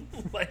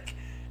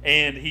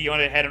 And he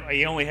only had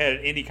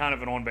any kind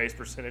of an on-base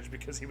percentage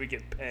because he would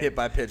get hit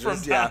by pitches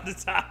from time to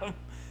time.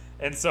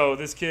 And so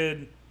this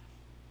kid,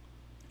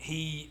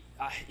 he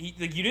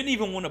like, you didn't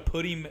even want to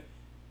put him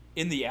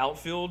in the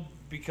outfield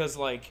because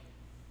like,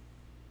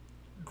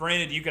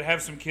 granted, you could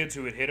have some kids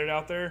who would hit it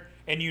out there,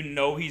 and you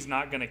know he's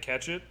not going to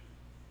catch it,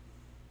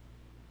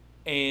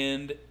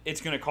 and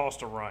it's going to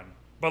cost a run.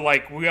 But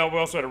like we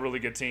also had a really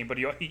good team, but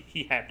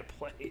he had to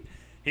play.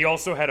 He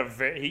also had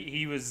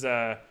he was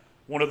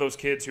one of those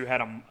kids who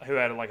had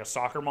like a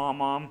soccer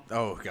mom.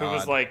 Oh God! Who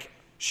was like,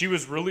 she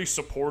was really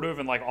supportive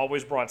and like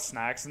always brought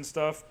snacks and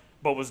stuff,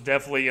 but was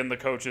definitely in the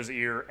coach's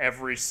ear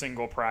every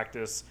single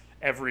practice,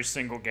 every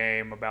single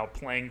game about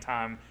playing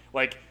time.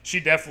 Like, she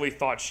definitely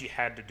thought she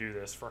had to do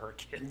this for her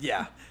kid.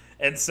 Yeah.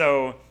 And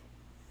so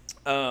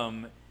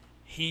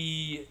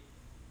he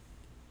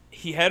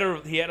had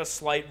a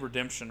slight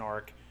redemption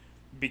arc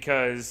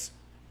because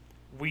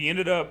we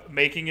ended up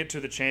making it to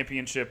the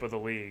championship of the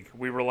league.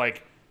 We were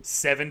like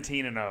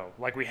 17-0.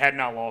 Like, we had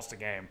not lost a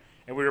game.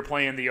 And we were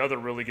playing the other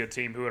really good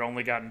team who had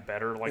only gotten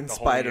better like the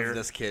whole year. In spite of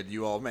this kid,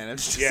 you all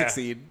managed to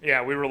succeed.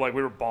 Yeah, we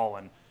were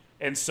balling.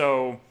 And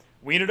so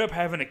we ended up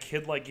having a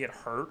kid like get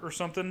hurt or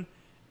something.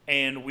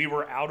 And we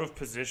were out of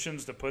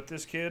positions to put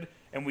this kid,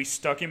 and we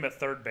stuck him at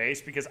third base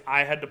because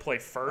I had to play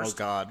first. Oh,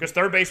 God. Because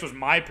third base was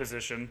my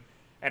position,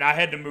 and I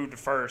had to move to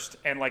first.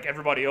 And, like,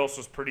 everybody else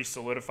was pretty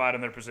solidified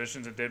in their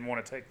positions and didn't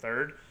want to take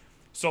third.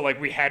 So, like,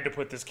 we had to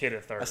put this kid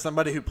at third. As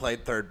somebody who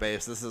paied third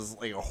base, this is,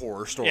 like, a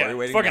horror story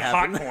waiting to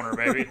happen. Fucking hot corner,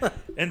 baby.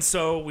 And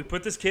so we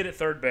put this kid at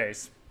third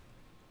base,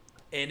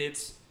 and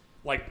it's,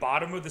 like,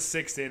 bottom of the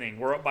sixth inning.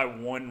 We're up by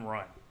 1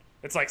 run.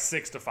 It's, like,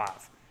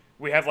 6-5.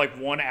 We have, like,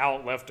 1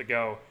 out left to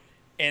go.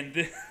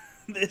 And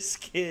this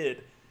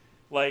kid,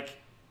 like,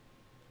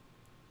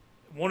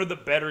 one of the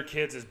better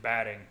kids is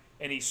batting,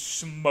 and he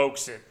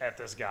smokes it at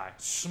this guy.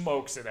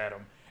 Smokes it at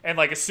him. And,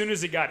 like, as soon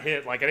as he got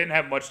hit, like, I didn't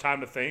have much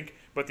time to think,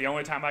 but the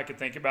only time I could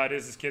think about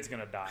is this kid's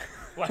going to die.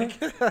 Like,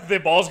 the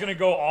ball's going to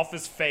go off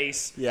his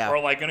face or,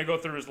 like, going to go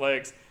through his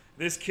legs.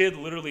 This kid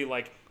literally,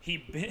 like, he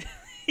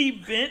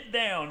bent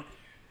down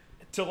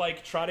to,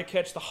 like, try to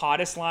catch the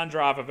hottest line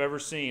drive I've ever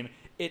seen.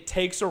 It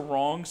takes a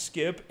wrong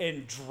skip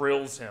and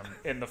drills him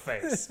in the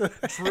face.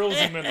 Drills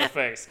him in the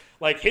face.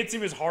 Like, hits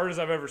him as hard as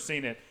I've ever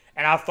seen it.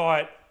 And I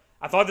thought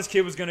this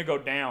kid was going to go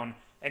down.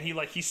 And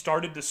he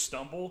started to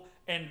stumble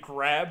and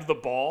grabbed the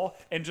ball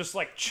and just,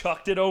 like,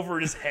 chucked it over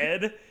his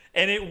head.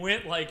 And it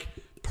went, like,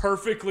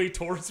 perfectly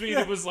towards me.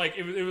 And it was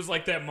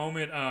like that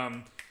moment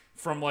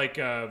from, like,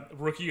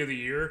 Rookie of the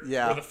Year.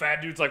 Yeah. Where the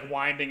fat dude's, like,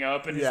 winding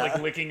up and he's,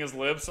 like, licking his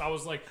lips. I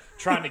was, like,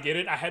 trying to get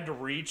it. I had to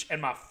reach and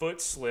my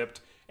foot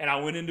slipped. And I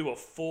went into a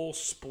full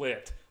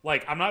split.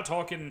 Like, I'm not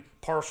talking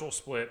partial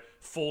split,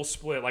 full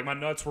split. Like, my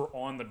nuts were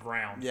on the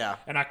ground. Yeah.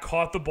 And I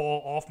caught the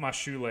ball off my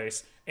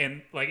shoelace.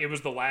 And, like, it was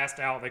the last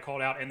out. They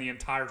called out, and the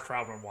entire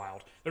crowd went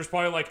wild. There's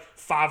probably, like,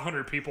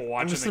 500 people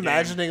watching the game. I'm just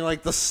imagining,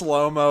 like, the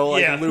slow-mo,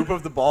 loop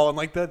of the ball and,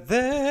 like,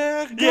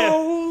 there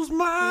goes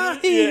my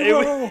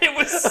hero. It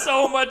was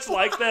so much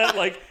like that.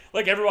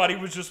 Like everybody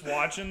was just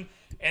watching.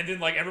 And then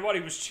like everybody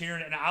was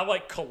cheering, and I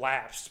like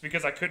collapsed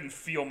because I couldn't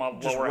feel my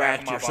Just lower half of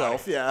racked my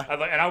yourself, body. yeah.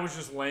 And I was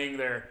just laying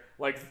there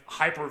like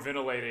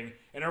hyperventilating,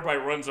 and everybody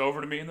runs over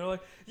to me and they're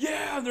like,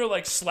 "Yeah," and they're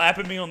like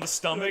slapping me on the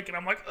stomach, and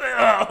I'm like,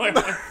 "Ugh," like,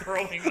 I'm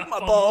throwing up My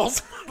on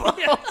balls.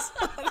 Yes.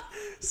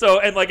 So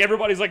and like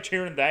everybody's like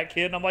cheering that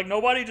kid, and I'm like,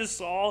 nobody just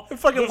saw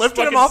Fucking this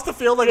lifting him fucking- off the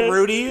field like Yeah.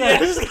 Rudy.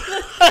 Yeah.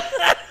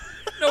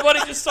 Nobody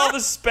just saw the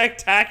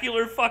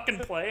spectacular fucking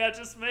play I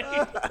just made.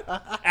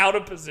 Out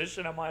of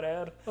position, I might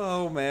add.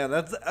 Oh man,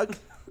 that's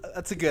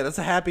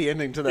a happy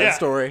ending to that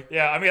story.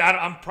 Yeah, I mean,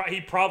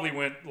 he probably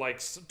went like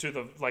to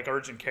the like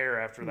urgent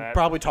care after that.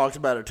 Probably talked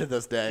about it to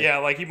this day. Yeah,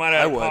 like he might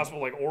have I a would.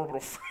 possible like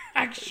orbital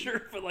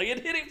fracture, but like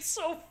it hit him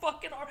so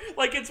fucking hard.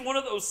 Like it's one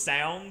of those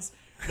sounds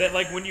that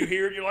like when you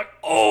hear it, you're like,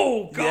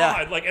 oh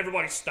god! Yeah. Like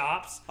everybody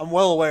stops. I'm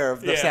well aware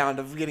of the Yeah. sound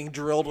of getting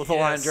drilled with a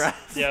line Yes. drive.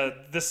 Yeah,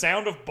 the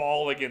sound of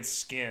ball against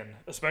skin,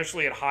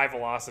 especially at high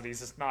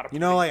velocities, is not a. You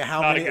know, like how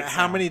not a many good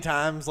how sound. many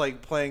times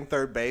like playing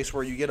third base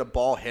where you get a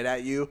ball hit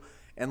at you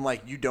and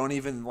like you don't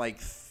even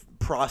like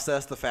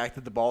process the fact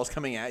that the ball is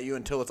coming at you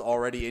until it's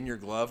already in your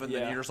glove, and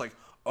then Yeah. you're just like,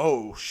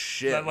 oh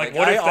shit! Like, what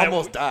what I if that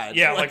almost died.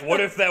 Yeah, like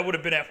what if that would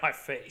have been at my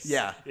face?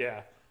 Yeah.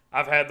 yeah.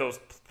 I've had those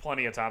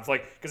plenty of times.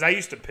 Like, because I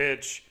used to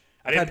pitch.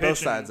 I I've didn't had both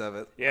pitch sides of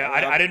it. Yeah,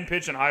 I didn't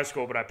pitch in high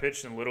school, but I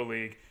pitched in little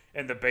league,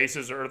 and the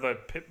bases or the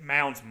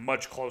mound's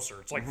much closer.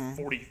 It's like Mm-hmm.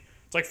 40.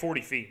 It's like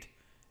 40 feet,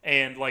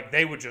 and like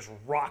they would just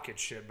rocket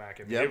shit back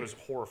at me. Yep. It was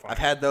horrifying. I've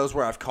had those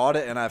where I've caught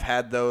it, and I've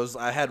had those.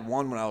 I had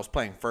one when I was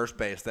playing first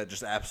base that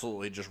just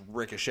absolutely just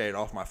ricocheted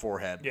off my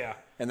forehead. Yeah.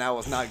 And that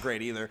was not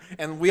great either.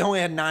 And we only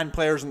had 9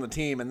 players on the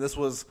team, and this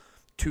was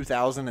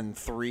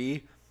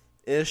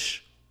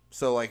 2003-ish.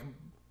 So, like,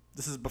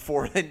 this is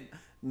before they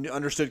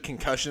understood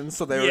concussions,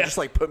 so they were Yeah. just,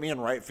 like, put me in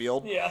right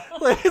field. Yeah.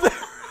 Like,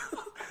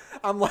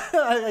 I'm like,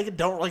 I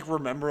don't, like,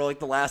 remember, like,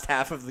 the last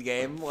half of the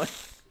game. Like,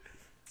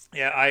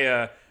 Yeah,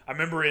 I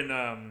remember in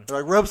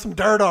they're like, rub some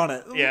dirt on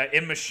it. Yeah,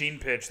 in machine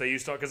pitch they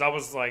used to, because I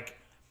was like,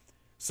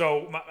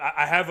 so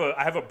I have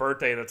a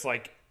birthday that's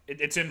like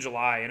it's in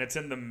July, and it's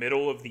in the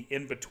middle of the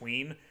in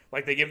between.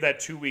 Like they give that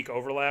 2-week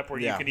overlap where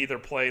Yeah. you can either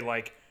play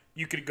like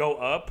you could go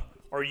up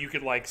or you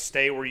could like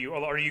stay where you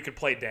or you could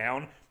play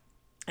down.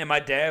 And my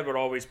dad would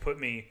always put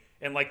me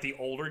in like the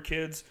older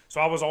kids,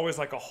 so I was always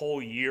like a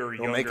whole year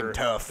make 'em younger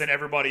tough. than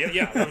everybody.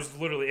 Yeah, that was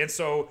literally. And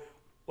so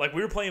like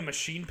we were playing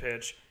machine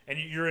pitch, and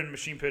you're in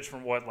machine pitch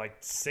from what, like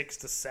 6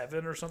 to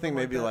 7 or I something. think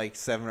maybe that? like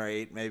 7 or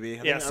 8, maybe. I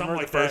something remember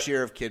like the first that.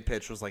 year of kid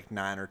pitch was like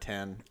 9 or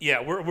 10.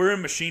 Yeah, we're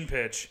in machine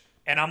pitch,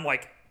 and I'm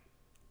like,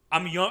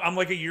 I'm young. I'm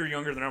like a year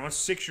younger than I'm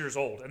 6 years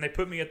old, and they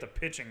put me at the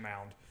pitching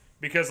mound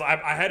because I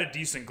had a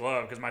decent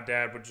glove because my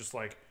dad would just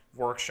like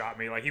workshop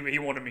me. Like he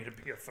wanted me to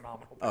be a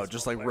phenomenal. Oh, baseball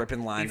just like player.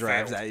 ripping line He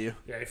drives failed. at you.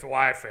 Yeah,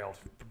 I failed,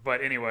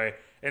 but anyway,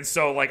 and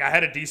so like I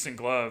had a decent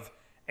glove,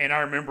 and I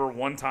remember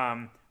one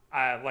time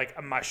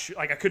my shoe,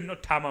 like I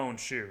couldn't tie my own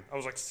shoe. I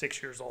was like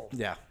 6 years old.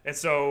 Yeah. And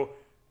so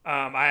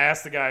I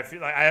asked the guy,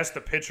 I asked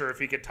the pitcher if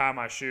he could tie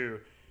my shoe,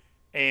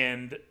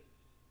 and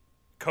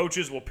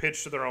coaches will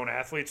pitch to their own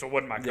athletes, so it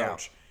wasn't my Yeah.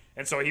 coach.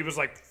 And so he was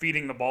like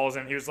feeding the balls,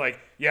 and he was like,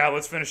 "Yeah,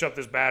 let's finish up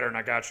this batter, and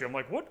I got you." I'm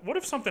like, "What? What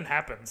if something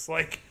happens?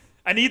 Like,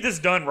 I need this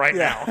done right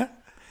Yeah. now."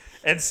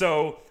 And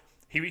so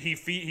he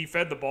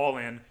fed the ball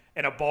in,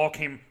 and a ball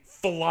came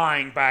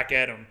flying back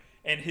at him,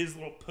 and his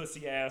little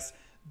pussy ass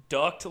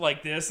ducked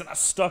like this, and I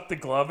stuck the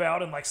glove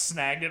out and like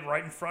snagged it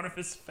right in front of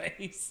his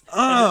face.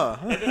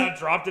 And then I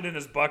dropped it in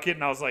his bucket,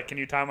 and I was like, "Can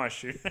you tie my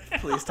shoe?"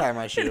 Please tie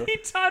my shoe. And he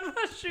tied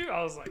my shoe.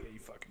 I was like, "You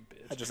fucking bitch."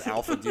 I just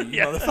alpha you,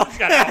 yeah, motherfucker.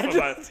 got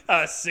alpha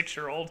by a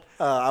 6-year-old.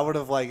 I would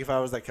have, like, if I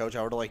was that coach,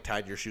 I would have, like,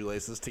 tied your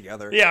shoelaces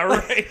together. Yeah,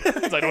 right.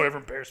 It's like, don't ever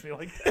embarrass me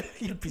like that.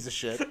 You piece of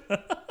shit.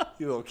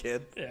 You little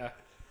kid. Yeah.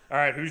 All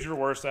right, who's your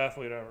worst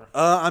athlete ever?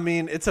 I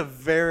mean, it's a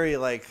very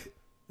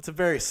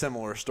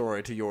similar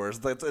story to yours.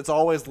 It's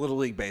always Little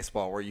League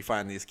Baseball where you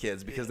find these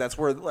kids because that's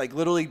where, like,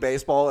 Little League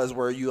Baseball is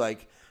where you,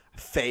 like,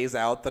 phase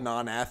out the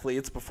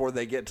non-athletes before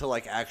they get to,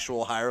 like,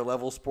 actual higher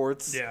level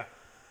sports. Yeah.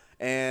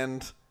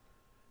 And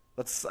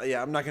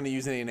I'm not going to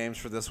use any names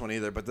for this one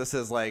either, but this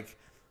is, like,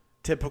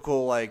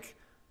 typical, like,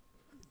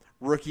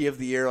 rookie of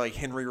the year, like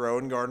Henry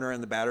Rowan-Gardner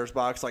in the batter's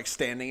box, like,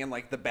 standing in,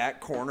 like, the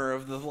back corner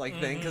of the, like,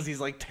 thing because he's,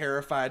 like,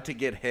 terrified to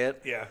get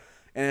hit. Yeah.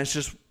 And it's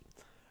just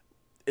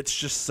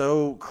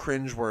so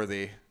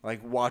cringeworthy,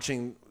 like,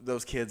 watching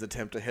those kids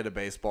attempt to hit a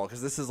baseball.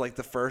 Because this is, like,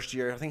 the first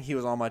year. I think he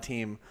was on my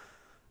team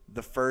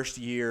the first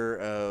year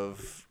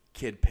of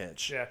kid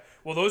pitch. Yeah.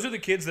 Well, those are the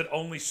kids that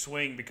only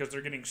swing because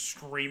they're getting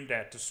screamed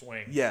at to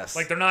swing. Yes.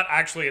 Like, they're not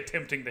actually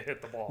attempting to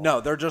hit the ball.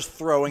 No, they're just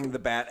throwing the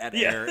bat at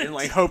Yeah. air and,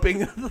 like,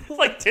 hoping.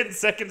 Like 10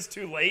 seconds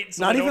too late.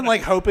 So Not they even, don't-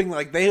 like, hoping.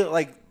 Like, they,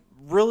 like,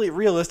 really,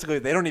 realistically,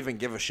 they don't even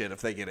give a shit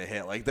if they get a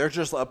hit. Like, they're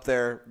just up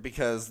there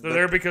because They're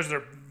there because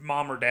their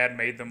mom or dad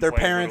made them their play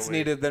parents Little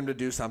League. needed them to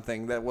do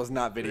something that was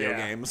not video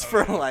Yeah. games Oh,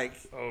 for, yeah. like.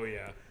 Oh,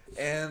 yeah.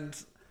 And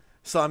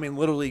so, I mean,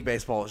 Little League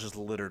Baseball is just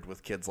littered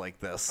with kids like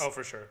this. Oh,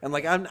 for sure. And,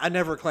 like, I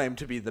never claimed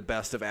to be the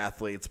best of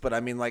athletes, but, I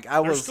mean, like,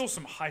 There's still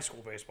some high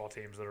school baseball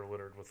teams that are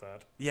littered with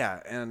that.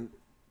 yeah, and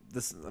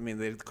I mean,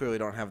 they clearly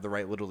don't have the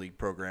right Little League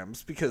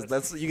programs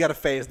because you got to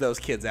phase those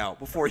kids out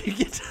before you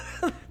get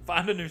to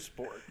Find a new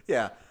sport.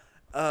 Yeah.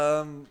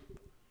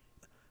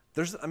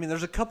 There's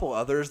a couple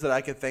others that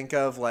I could think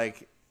of.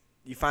 Like,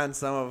 you find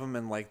some of them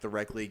in like the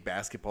rec league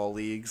basketball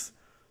leagues,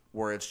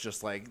 where it's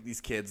just like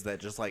these kids that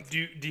just like.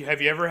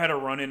 Have you ever had a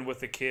run-in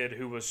with a kid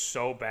who was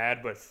so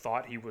bad but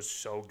thought he was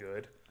so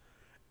good?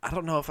 I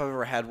don't know if I've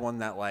ever had one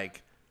that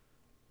like.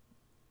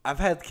 I've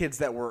had kids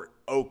that were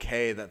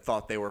okay that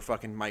thought they were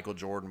fucking Michael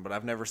Jordan, but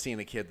I've never seen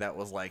a kid that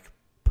was like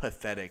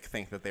pathetic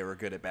think that they were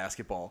good at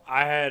basketball.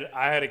 I had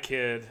a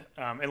kid.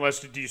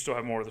 Do you still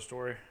have more of the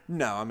story?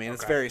 No, I mean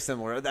it's very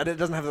similar. It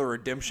doesn't have the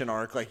redemption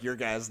arc like your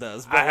guys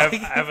does. But I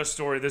have a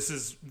story.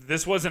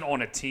 This wasn't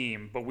on a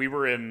team, but we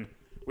were in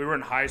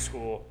high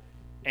school,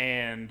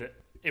 and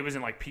it was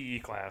in like PE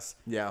class.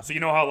 Yeah. So you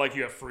know how like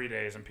you have free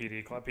days in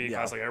PE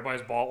class, like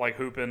everybody's like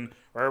hooping,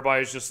 or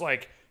everybody's just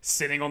like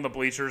sitting on the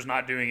bleachers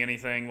not doing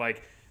anything.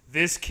 Like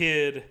this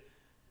kid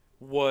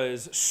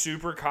was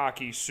super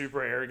cocky,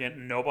 super arrogant.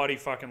 Nobody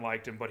fucking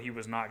liked him, but he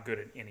was not good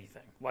at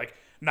anything. Like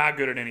not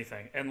good at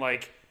anything. And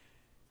like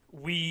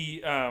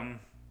we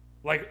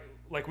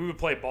like we would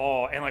play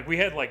ball, and like we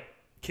had like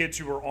kids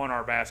who were on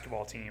our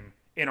basketball team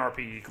in our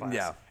PE class.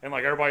 Yeah. And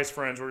like everybody's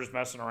friends were just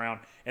messing around,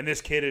 and this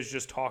kid is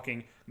just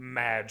talking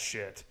mad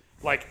shit.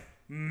 Like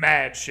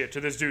mad shit to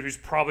this dude who's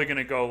probably going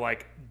to go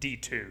like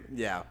D2.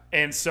 Yeah.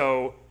 And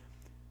so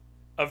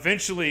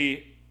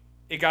eventually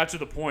it got to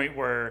the point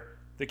where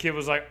the kid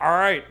was like, all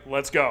right,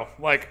 let's go.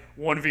 Like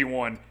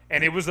 1v1.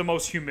 And it was the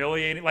most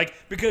humiliating, like,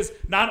 because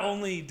not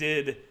only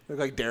did Look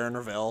like Darren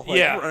Ravel,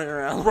 running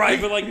around.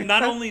 Right, but like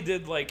not only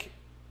did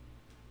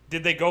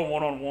they go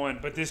one-on-one,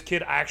 but this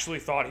kid actually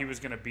thought he was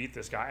going to beat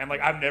this guy. And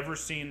like I've never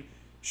seen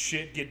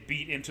shit get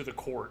beat into the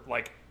court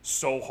like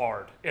so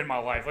hard in my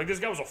life. Like this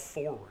guy was a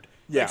forward.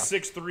 Yeah. Like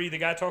 6'3", the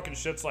guy talking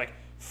shit's like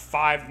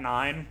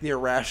 5'9". The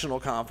irrational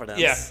confidence.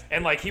 Yeah,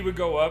 and like he would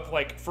go up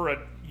like for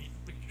a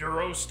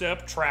Euro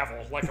step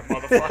travel like a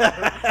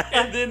motherfucker,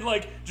 and then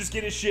like just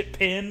get his shit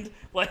pinned,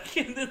 like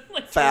and then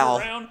like Foul.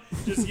 turn around,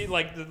 just get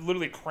like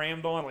literally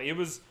crammed on. Like it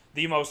was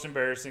the most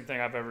embarrassing thing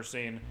I've ever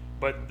seen,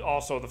 but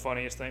also the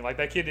funniest thing. Like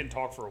that kid didn't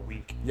talk for a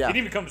week. Yeah. He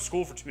didn't even come to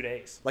school for 2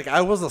 days. Like I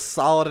was a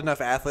solid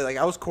enough athlete. Like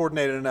I was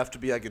coordinated enough to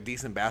be like a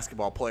decent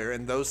basketball player,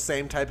 and those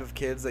same type of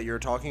kids that you're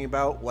talking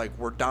about, like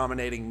were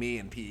dominating me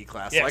in PE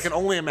class. Yes. So I can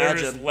only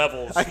imagine. There's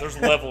levels. There's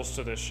levels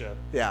to this shit.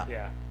 Yeah.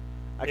 Yeah.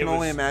 I can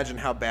only imagine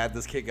how bad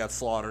this kid got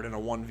slaughtered in a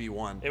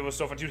 1v1. It was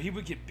so fun, dude. He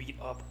would get beat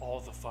up all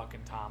the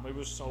fucking time. It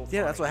was so funny.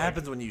 Yeah, that's what Like,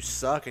 happens when you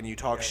suck and you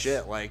talk Yes.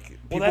 shit. Like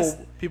Well,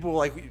 people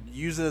like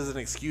use it as an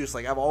excuse.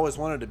 Like I've always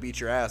wanted to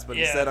beat your ass, but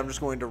Yeah. instead I'm just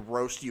going to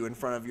roast you in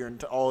front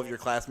of all of your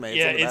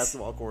classmates on the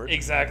basketball court.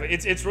 Exactly.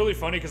 It's really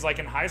funny because like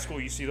in high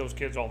school you see those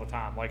kids all the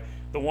time. Like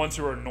the ones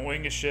who are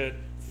annoying as shit,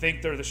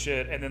 think they're the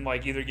shit, and then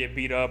like either get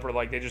beat up or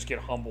like they just get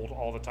humbled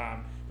all the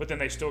time. But then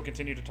they still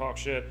continue to talk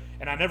shit.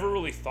 And I never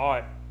really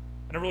thought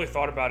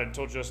about it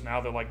until just now.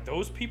 They're like,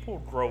 those people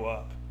grow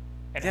up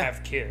and Yeah.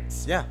 have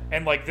kids. Yeah.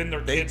 And like then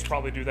their kids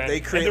probably do that. they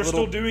and create they're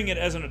little- still doing it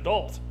as an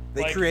adult.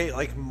 They Like, create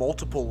like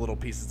multiple little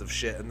pieces of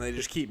shit, and they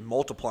just keep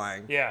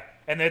multiplying. Yeah.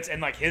 And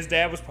like his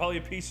dad was probably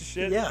a piece of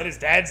shit. Yeah. And his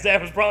dad's dad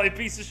was probably a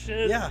piece of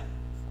shit. Yeah.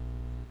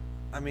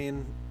 I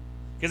mean,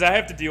 Because I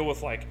have to deal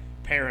with like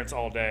parents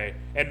all day,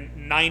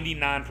 and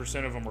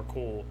 99% of them are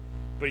cool.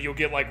 But you'll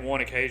get like one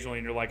occasionally,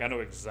 and you're like, I know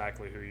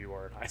exactly who you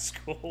are in high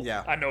school.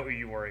 Yeah. I know who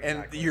you were and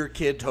exactly. your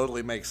kid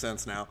totally makes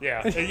sense now.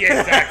 yeah,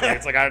 exactly.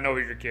 It's like I know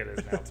who your kid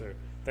is now too.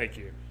 Thank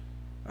you.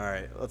 All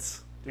right,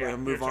 let's Yeah, we're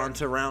gonna move your on turn.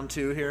 to round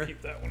 2 here.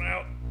 Keep that one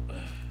out. All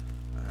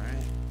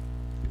right.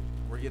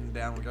 We're getting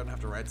down. We're gonna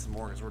have to write some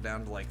more because we're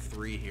down to like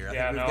 3 here.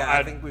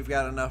 I think we've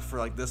got enough for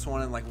like this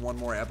one and like one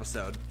more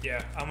episode.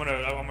 Yeah, I'm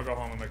gonna go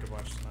home and make a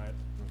bunch tonight.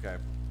 Okay.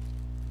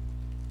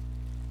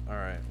 All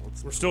right.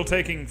 We're still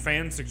taking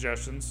fan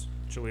suggestions,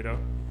 Cholito.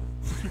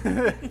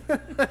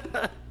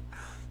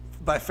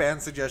 By fan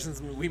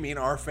suggestions, we mean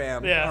our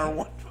fan. Yeah. Our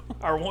one.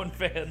 Our one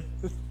fan.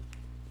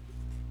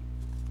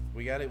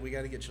 We got to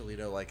get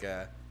Cholito like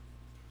a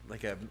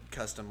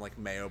custom like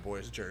Mayo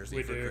Boys jersey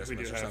We for do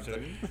Christmas or have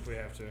something. to. We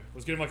have to.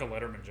 Let's get him like a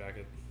Letterman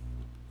jacket.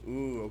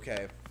 Ooh,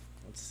 okay.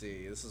 Let's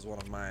see. This is one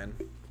of mine.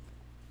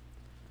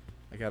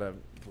 I gotta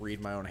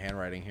read my own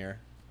handwriting here.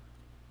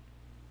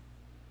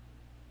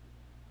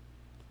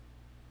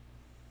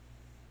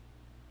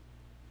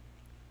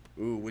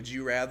 Ooh, would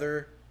you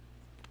rather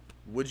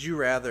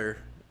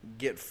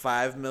get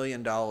 $5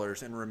 million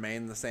and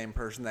remain the same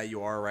person that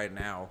you are right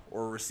now,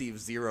 or receive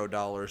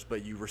 $0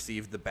 but you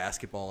receive the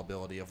basketball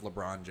ability of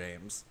LeBron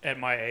James At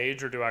my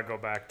age, or do I go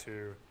back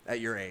to? at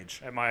your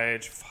age? At my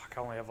age, fuck,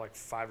 I only have like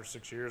 5 or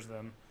 6 years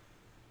then.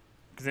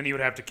 Because then you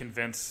would have to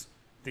convince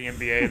the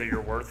NBA that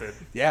you're worth it.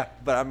 Yeah,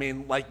 but I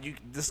mean, like,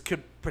 this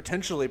could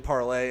potentially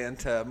parlay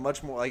into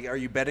much more. Like, are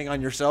you betting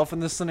on yourself in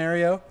this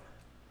scenario?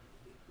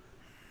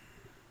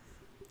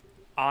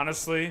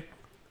 Honestly,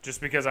 just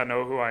because I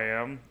know who I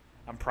am,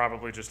 I'm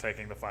probably just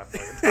taking the $5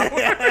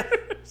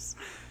 million.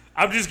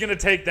 I'm just gonna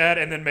take that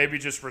and then maybe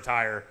just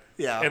retire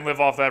Yeah. and live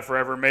off that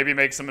forever. Maybe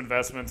make some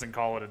investments and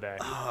call it a day.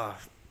 I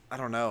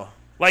don't know.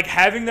 Like,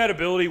 having that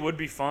ability would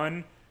be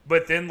fun,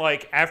 but then,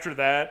 like, after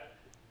that,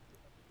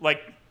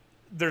 like,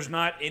 there's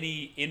not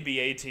any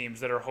NBA teams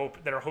that are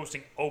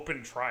hosting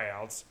open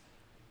tryouts,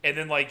 and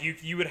then, like,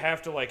 you would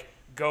have to, like,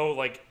 go,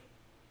 like,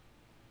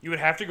 you would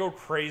have to go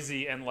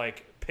crazy and,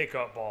 like, pick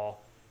up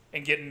ball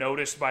and get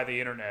noticed by the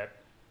internet,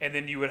 and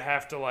then you would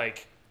have to,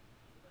 like,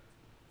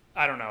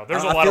 I don't know.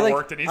 There's a lot of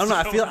work that needs to go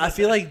into I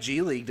feel that. like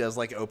G League does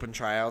like open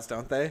tryouts,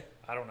 don't they?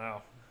 I don't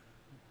know.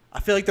 I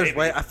feel like there's Maybe.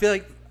 way. I feel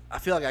like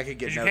I could get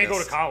Because you noticed. can't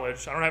go to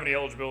college. I don't have any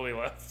eligibility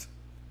left.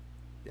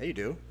 Yeah, you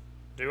do.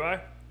 Do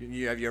I?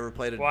 Have you ever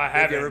played a? Well, I have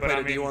haven't. you ever but played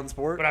I a mean, D1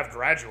 sport? But I've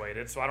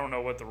graduated, so I don't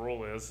know what the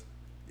rule is.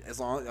 As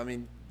long, I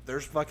mean,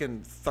 there's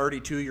fucking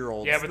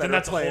 32-year-olds. Yeah, but then that are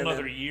that's a whole playing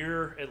nother in-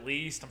 year at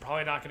least. I'm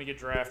probably not going to get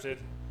drafted.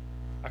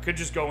 I could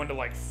just go into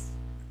like,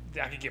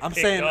 I could get. I'm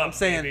picked saying up,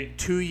 maybe.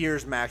 2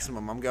 years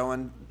maximum. I'm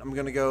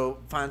gonna go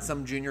find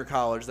some junior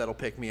college that'll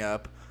pick me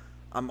up.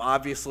 I'm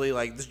obviously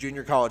like this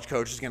junior college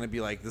coach is gonna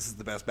be like, this is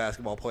the best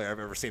basketball player I've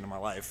ever seen in my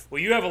life.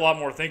 Well, you have a lot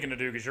more thinking to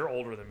do because you're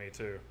older than me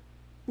too.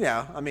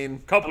 Yeah, I mean,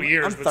 A couple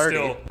years, I'm but 30.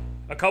 still,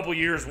 a couple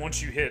years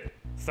once you hit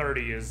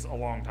 30 is a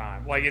long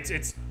time. Like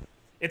it's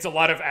a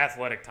lot of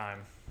athletic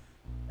time.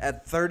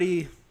 At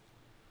 30,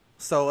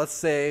 so let's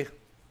say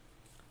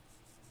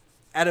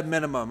at a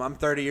minimum, I'm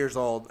 30 years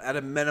old. At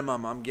a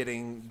minimum, I'm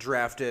getting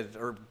drafted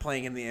or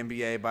playing in the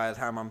NBA by the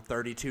time I'm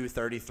 32,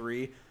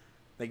 33.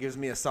 That gives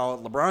me a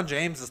solid. LeBron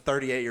James is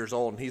 38 years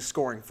old, and he's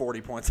scoring 40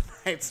 points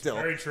a night still.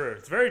 Very true.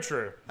 It's very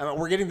true. I mean,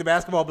 we're getting the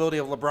basketball ability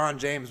of LeBron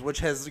James,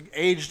 which has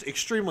aged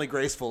extremely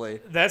gracefully.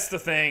 That's the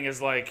thing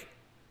is like,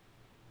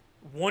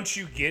 once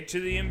you get to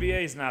the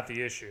NBA is not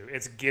the issue.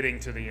 It's getting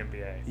to the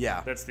NBA.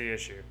 Yeah. That's the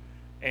issue.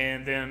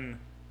 And then,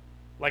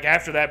 like,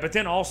 after that, but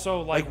then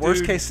also, Like, dude,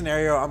 worst case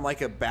scenario, I'm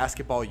like a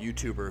basketball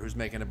YouTuber who's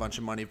making a bunch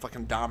of money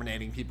fucking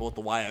dominating people at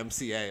the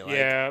YMCA. Like,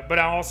 yeah, but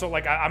I also,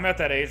 like, I'm at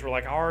that age where,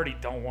 like, I already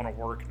don't want to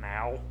work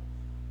now.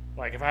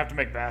 Like, if I have to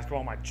make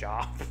basketball my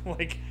job,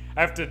 like,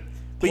 I have to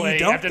But you play,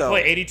 don't, I have to though.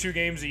 play 82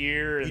 games a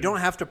year. And, You don't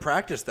have to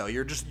practice, though.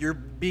 You're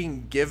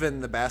being given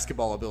the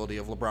basketball ability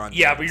of LeBron James.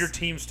 Yeah, but your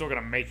team's still going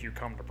to make you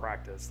come to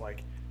practice.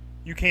 Like,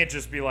 you can't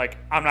just be like,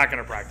 I'm not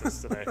going to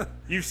practice today.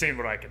 You've seen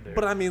what I can do.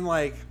 But I mean,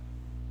 like,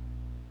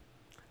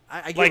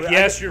 I get Like, what-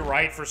 yes, you're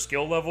right for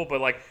skill level,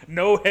 but, like,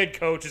 no head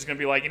coach is going to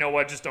be like, you know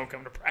what, just don't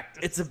come to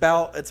practice.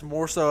 it's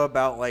more so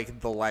about like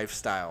the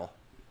lifestyle.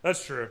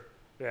 That's true.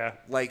 Yeah.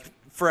 Like,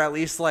 for at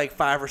least like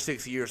 5 or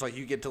 6 years, like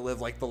you get to live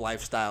like the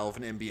lifestyle of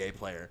an NBA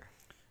player.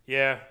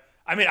 Yeah.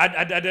 I mean,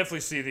 I definitely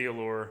see the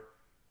allure.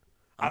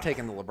 I'm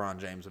taking the LeBron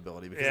James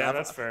ability because Yeah, I've,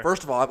 that's fair.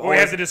 First of all, We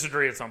have to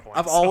disagree at some point.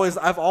 I've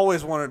so.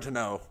 always wanted to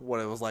know what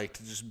it was like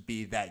to just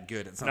be that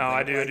good at something.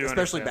 I do Like,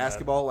 especially understand that.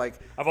 basketball. Like,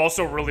 I've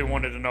also really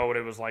wanted to know what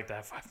it was like to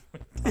have 5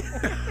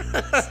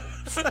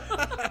 million.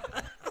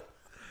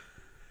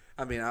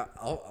 I mean,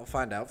 I'll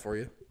find out for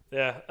you.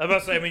 Yeah. I was about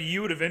to say, I mean,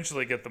 you would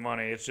eventually get the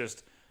money. It's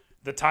just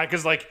the time.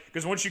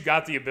 Because once you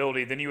got the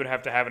ability, then you would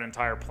have to have an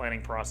entire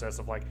planning process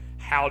of, like,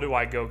 how do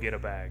I go get a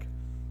bag?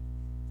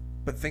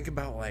 But think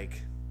about like,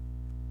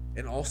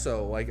 and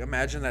also like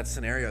imagine that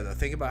scenario though.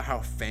 Think about how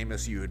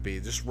famous you would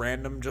be. Just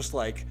random, just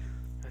like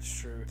That's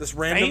true. this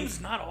random. Fame's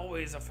not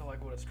always, I feel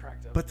like, what it's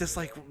cracked up. But this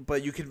like,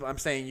 but you could. I'm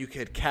saying you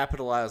could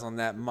capitalize on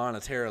that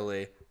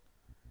monetarily.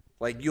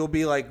 Like you'll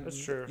be like,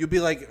 That's true. You'll be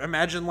like,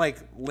 imagine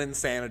like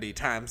Linsanity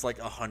times like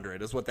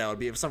 100 is what that would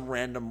be if some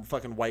random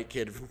fucking white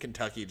kid from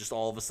Kentucky just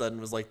all of a sudden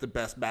was like the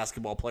best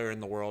basketball player in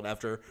the world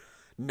after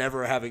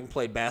never having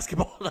played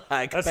basketball at a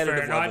high That's competitive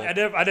fair. No,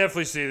 level. I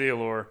definitely see the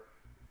allure.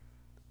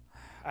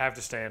 I have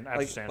to stand.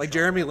 Like strong.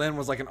 Jeremy Lin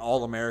was like an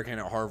All-American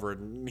at Harvard,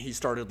 and he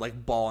started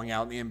like balling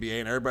out in the NBA,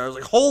 and everybody was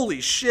like,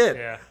 "Holy shit!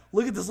 Yeah.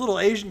 Look at this little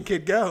Asian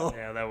kid go!"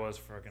 Yeah, that was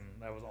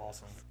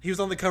awesome. He was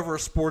on the cover of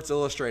Sports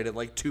Illustrated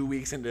like 2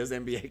 weeks into his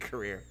NBA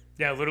career.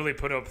 Yeah, literally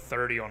put up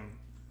 30 on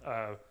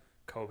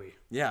Kobe,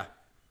 Yeah,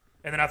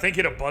 and then I think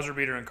hit a buzzer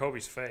beater in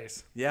Kobe's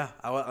face. yeah.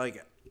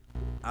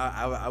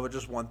 I would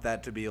just want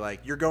that to be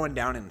like you're going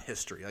down in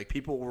history. Like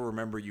people will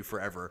remember you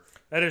forever.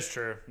 That is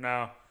true.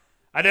 No,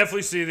 I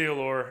definitely see the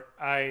allure.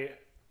 I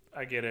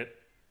get it.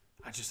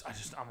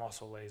 I'm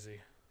also lazy.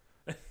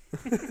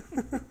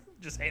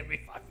 Just hand me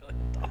 $5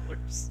 million.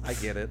 I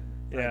get it.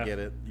 Yeah. I get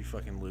it. You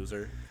fucking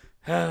loser.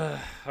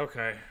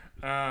 Okay.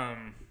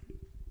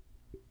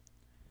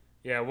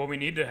 Yeah, what we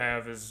need to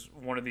have is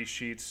one of these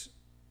sheets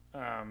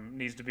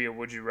needs to be a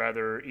would you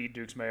rather eat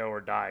Duke's Mayo or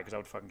die, because I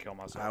would fucking kill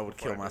myself. I would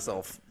before kill did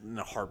myself in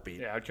a heartbeat.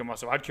 that. Yeah, I'd kill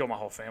myself. I'd kill my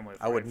whole family.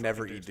 I would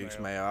never eat Duke's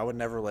Mayo. I would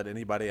never let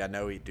anybody I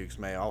know eat Duke's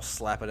Mayo. I'll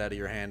slap it out of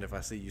your hand if I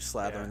see you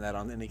slathering that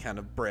on any kind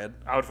of bread.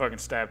 I would fucking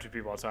stab 2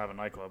 people outside of a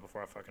nightclub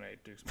before I fucking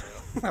ate Duke's Mayo.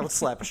 I would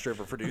slap a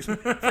stripper for Duke's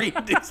for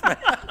eating Duke's Mayo.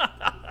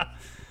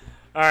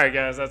 All right,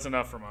 guys, that's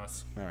enough from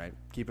us. All right,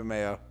 keep it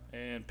Mayo.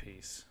 And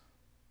peace.